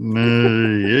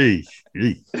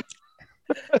it.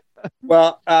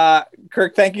 Well,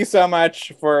 Kirk, thank you so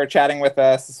much for chatting with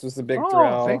us. This was a big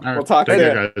thrill. We'll talk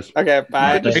soon. Okay,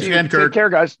 bye. Thanks again, Kirk. Take care,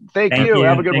 guys. Thank you.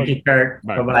 Have a good one. Thank you, Kirk.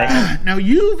 Bye-bye. Now,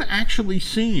 you've actually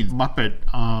seen Muppet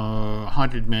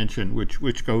Haunted Mansion,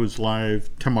 which goes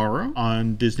live tomorrow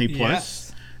on Disney+.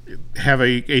 Yes. Have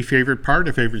a favorite part,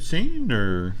 a favorite scene,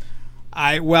 or...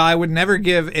 I would never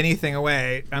give anything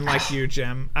away, unlike you,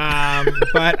 Jim.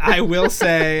 But I will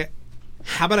say...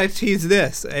 How about I tease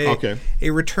this? A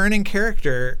returning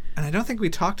character, and I don't think we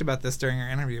talked about this during our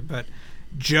interview, but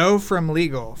Joe from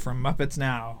Legal, from Muppets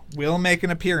Now, will make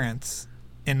an appearance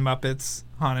in Muppets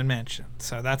Haunted Mansion.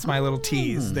 So that's my little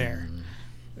tease there.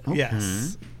 Okay.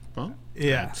 Yes. Well,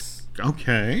 yes.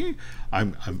 Okay.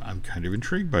 I'm kind of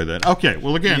intrigued by that. Okay.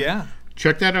 Well, again,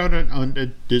 check that out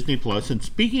on Disney+. And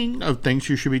speaking of things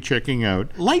you should be checking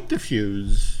out, Light the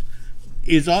Fuse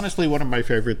is honestly one of my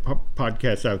favorite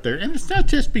podcasts out there, and it's not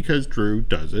just because Drew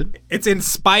does it. It's in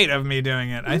spite of me doing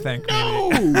it, I think.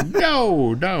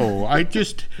 No.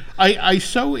 I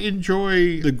so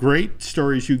enjoy the great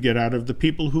stories you get out of the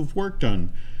people who've worked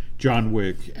on John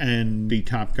Wick and the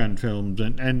Top Gun films,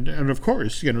 and of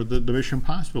course, the Mission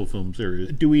Impossible film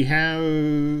series. Do we have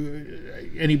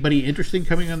anybody interesting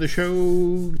coming on the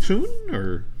show soon,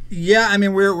 or? Yeah, I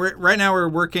mean, we're right now we're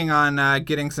working on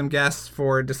getting some guests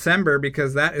for December,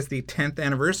 because that is the 10th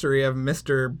anniversary of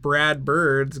Mr. Brad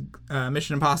Bird's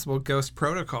Mission Impossible Ghost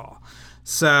Protocol.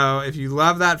 So if you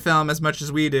love that film as much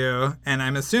as we do, and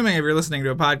I'm assuming if you're listening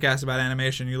to a podcast about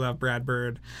animation, you love Brad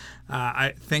Bird,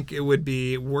 I think it would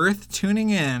be worth tuning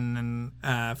in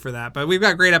for that. But we've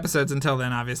got great episodes until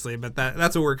then, obviously, but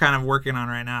that's what we're kind of working on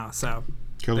right now. So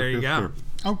there you go.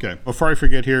 Okay. Before I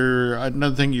forget here,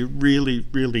 another thing you really,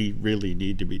 really, really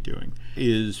need to be doing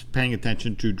is paying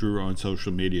attention to Drew on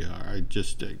social media.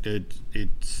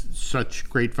 It's such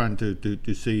great fun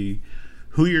to see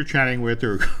who you're chatting with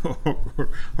or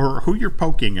who you're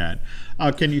poking at.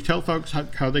 Can you tell folks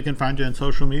how they can find you on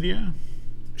social media?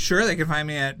 Sure. They can find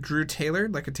me at Drew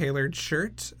Tailored, like a tailored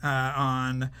shirt,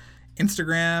 on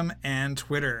Instagram and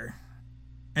Twitter.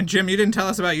 And Jim, you didn't tell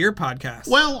us about your podcast.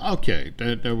 Well, okay.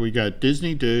 We got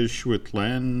Disney Dish with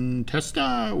Len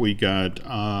Testa. We got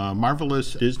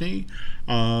Marvelous Disney,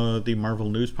 the Marvel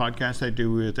News podcast I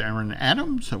do with Aaron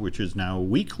Adams, which is now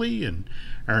weekly. And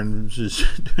Aaron is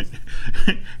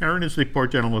the poor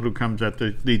gentleman who comes at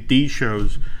the D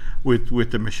shows with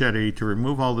the machete to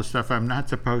remove all the stuff I'm not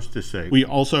supposed to say. We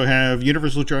also have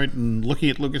Universal Joint and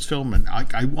Looking at Lucasfilm, and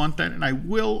I want that, and I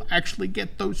will actually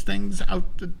get those things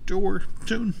out the door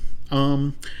soon.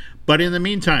 But in the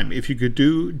meantime, if you could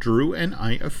do Drew and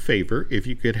I a favor, if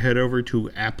you could head over to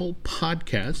Apple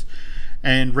Podcasts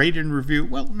and rate and review,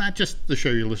 well, not just the show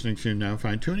you're listening to now,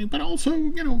 Fine Tuning, but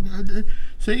also,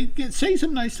 say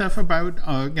some nice stuff about,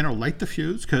 Light the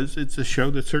Fuse, because it's a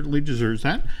show that certainly deserves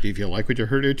that. If you like what you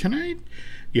heard here tonight,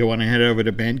 you want to head over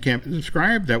to Bandcamp and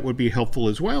subscribe, that would be helpful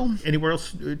as well. Anywhere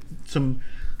else, some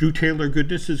Drew Taylor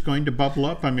goodness is going to bubble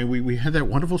up? I mean, we had that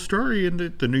wonderful story in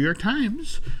the New York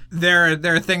Times. There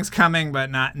are things coming,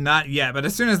 but not yet. But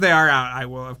as soon as they are out, I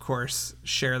will, of course,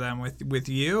 share them with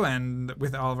you and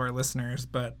with all of our listeners.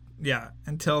 But yeah,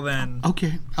 until then.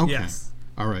 Okay. Yes.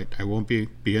 All right. I won't be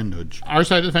a nudge. Our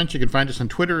side of the fence, you can find us on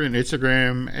Twitter and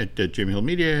Instagram at Jim Hill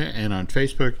Media, and on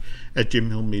Facebook at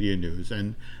Jim Hill Media News.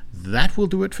 And that will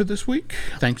do it for this week.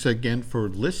 Thanks again for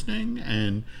listening,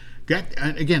 and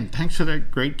And again, thanks for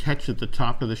that great catch at the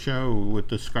top of the show with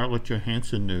the Scarlett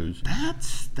Johansson news.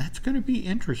 That's going to be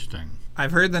interesting.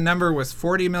 I've heard the number was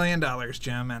 $40 million,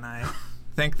 Jim, and I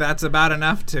think that's about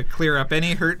enough to clear up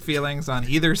any hurt feelings on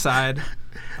either side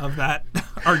of that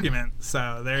argument.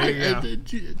 So there you go.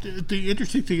 The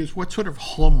interesting thing is, what sort of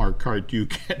Hallmark card do you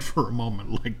get for a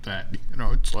moment like that?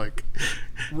 It's like,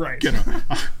 right.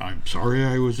 I'm sorry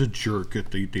I was a jerk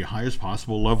at the highest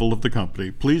possible level of the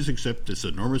company. Please accept this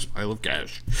enormous pile of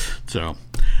cash. So,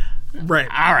 right.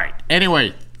 All right.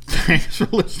 Anyway, thanks for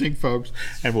listening, folks,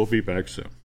 and we'll be back soon.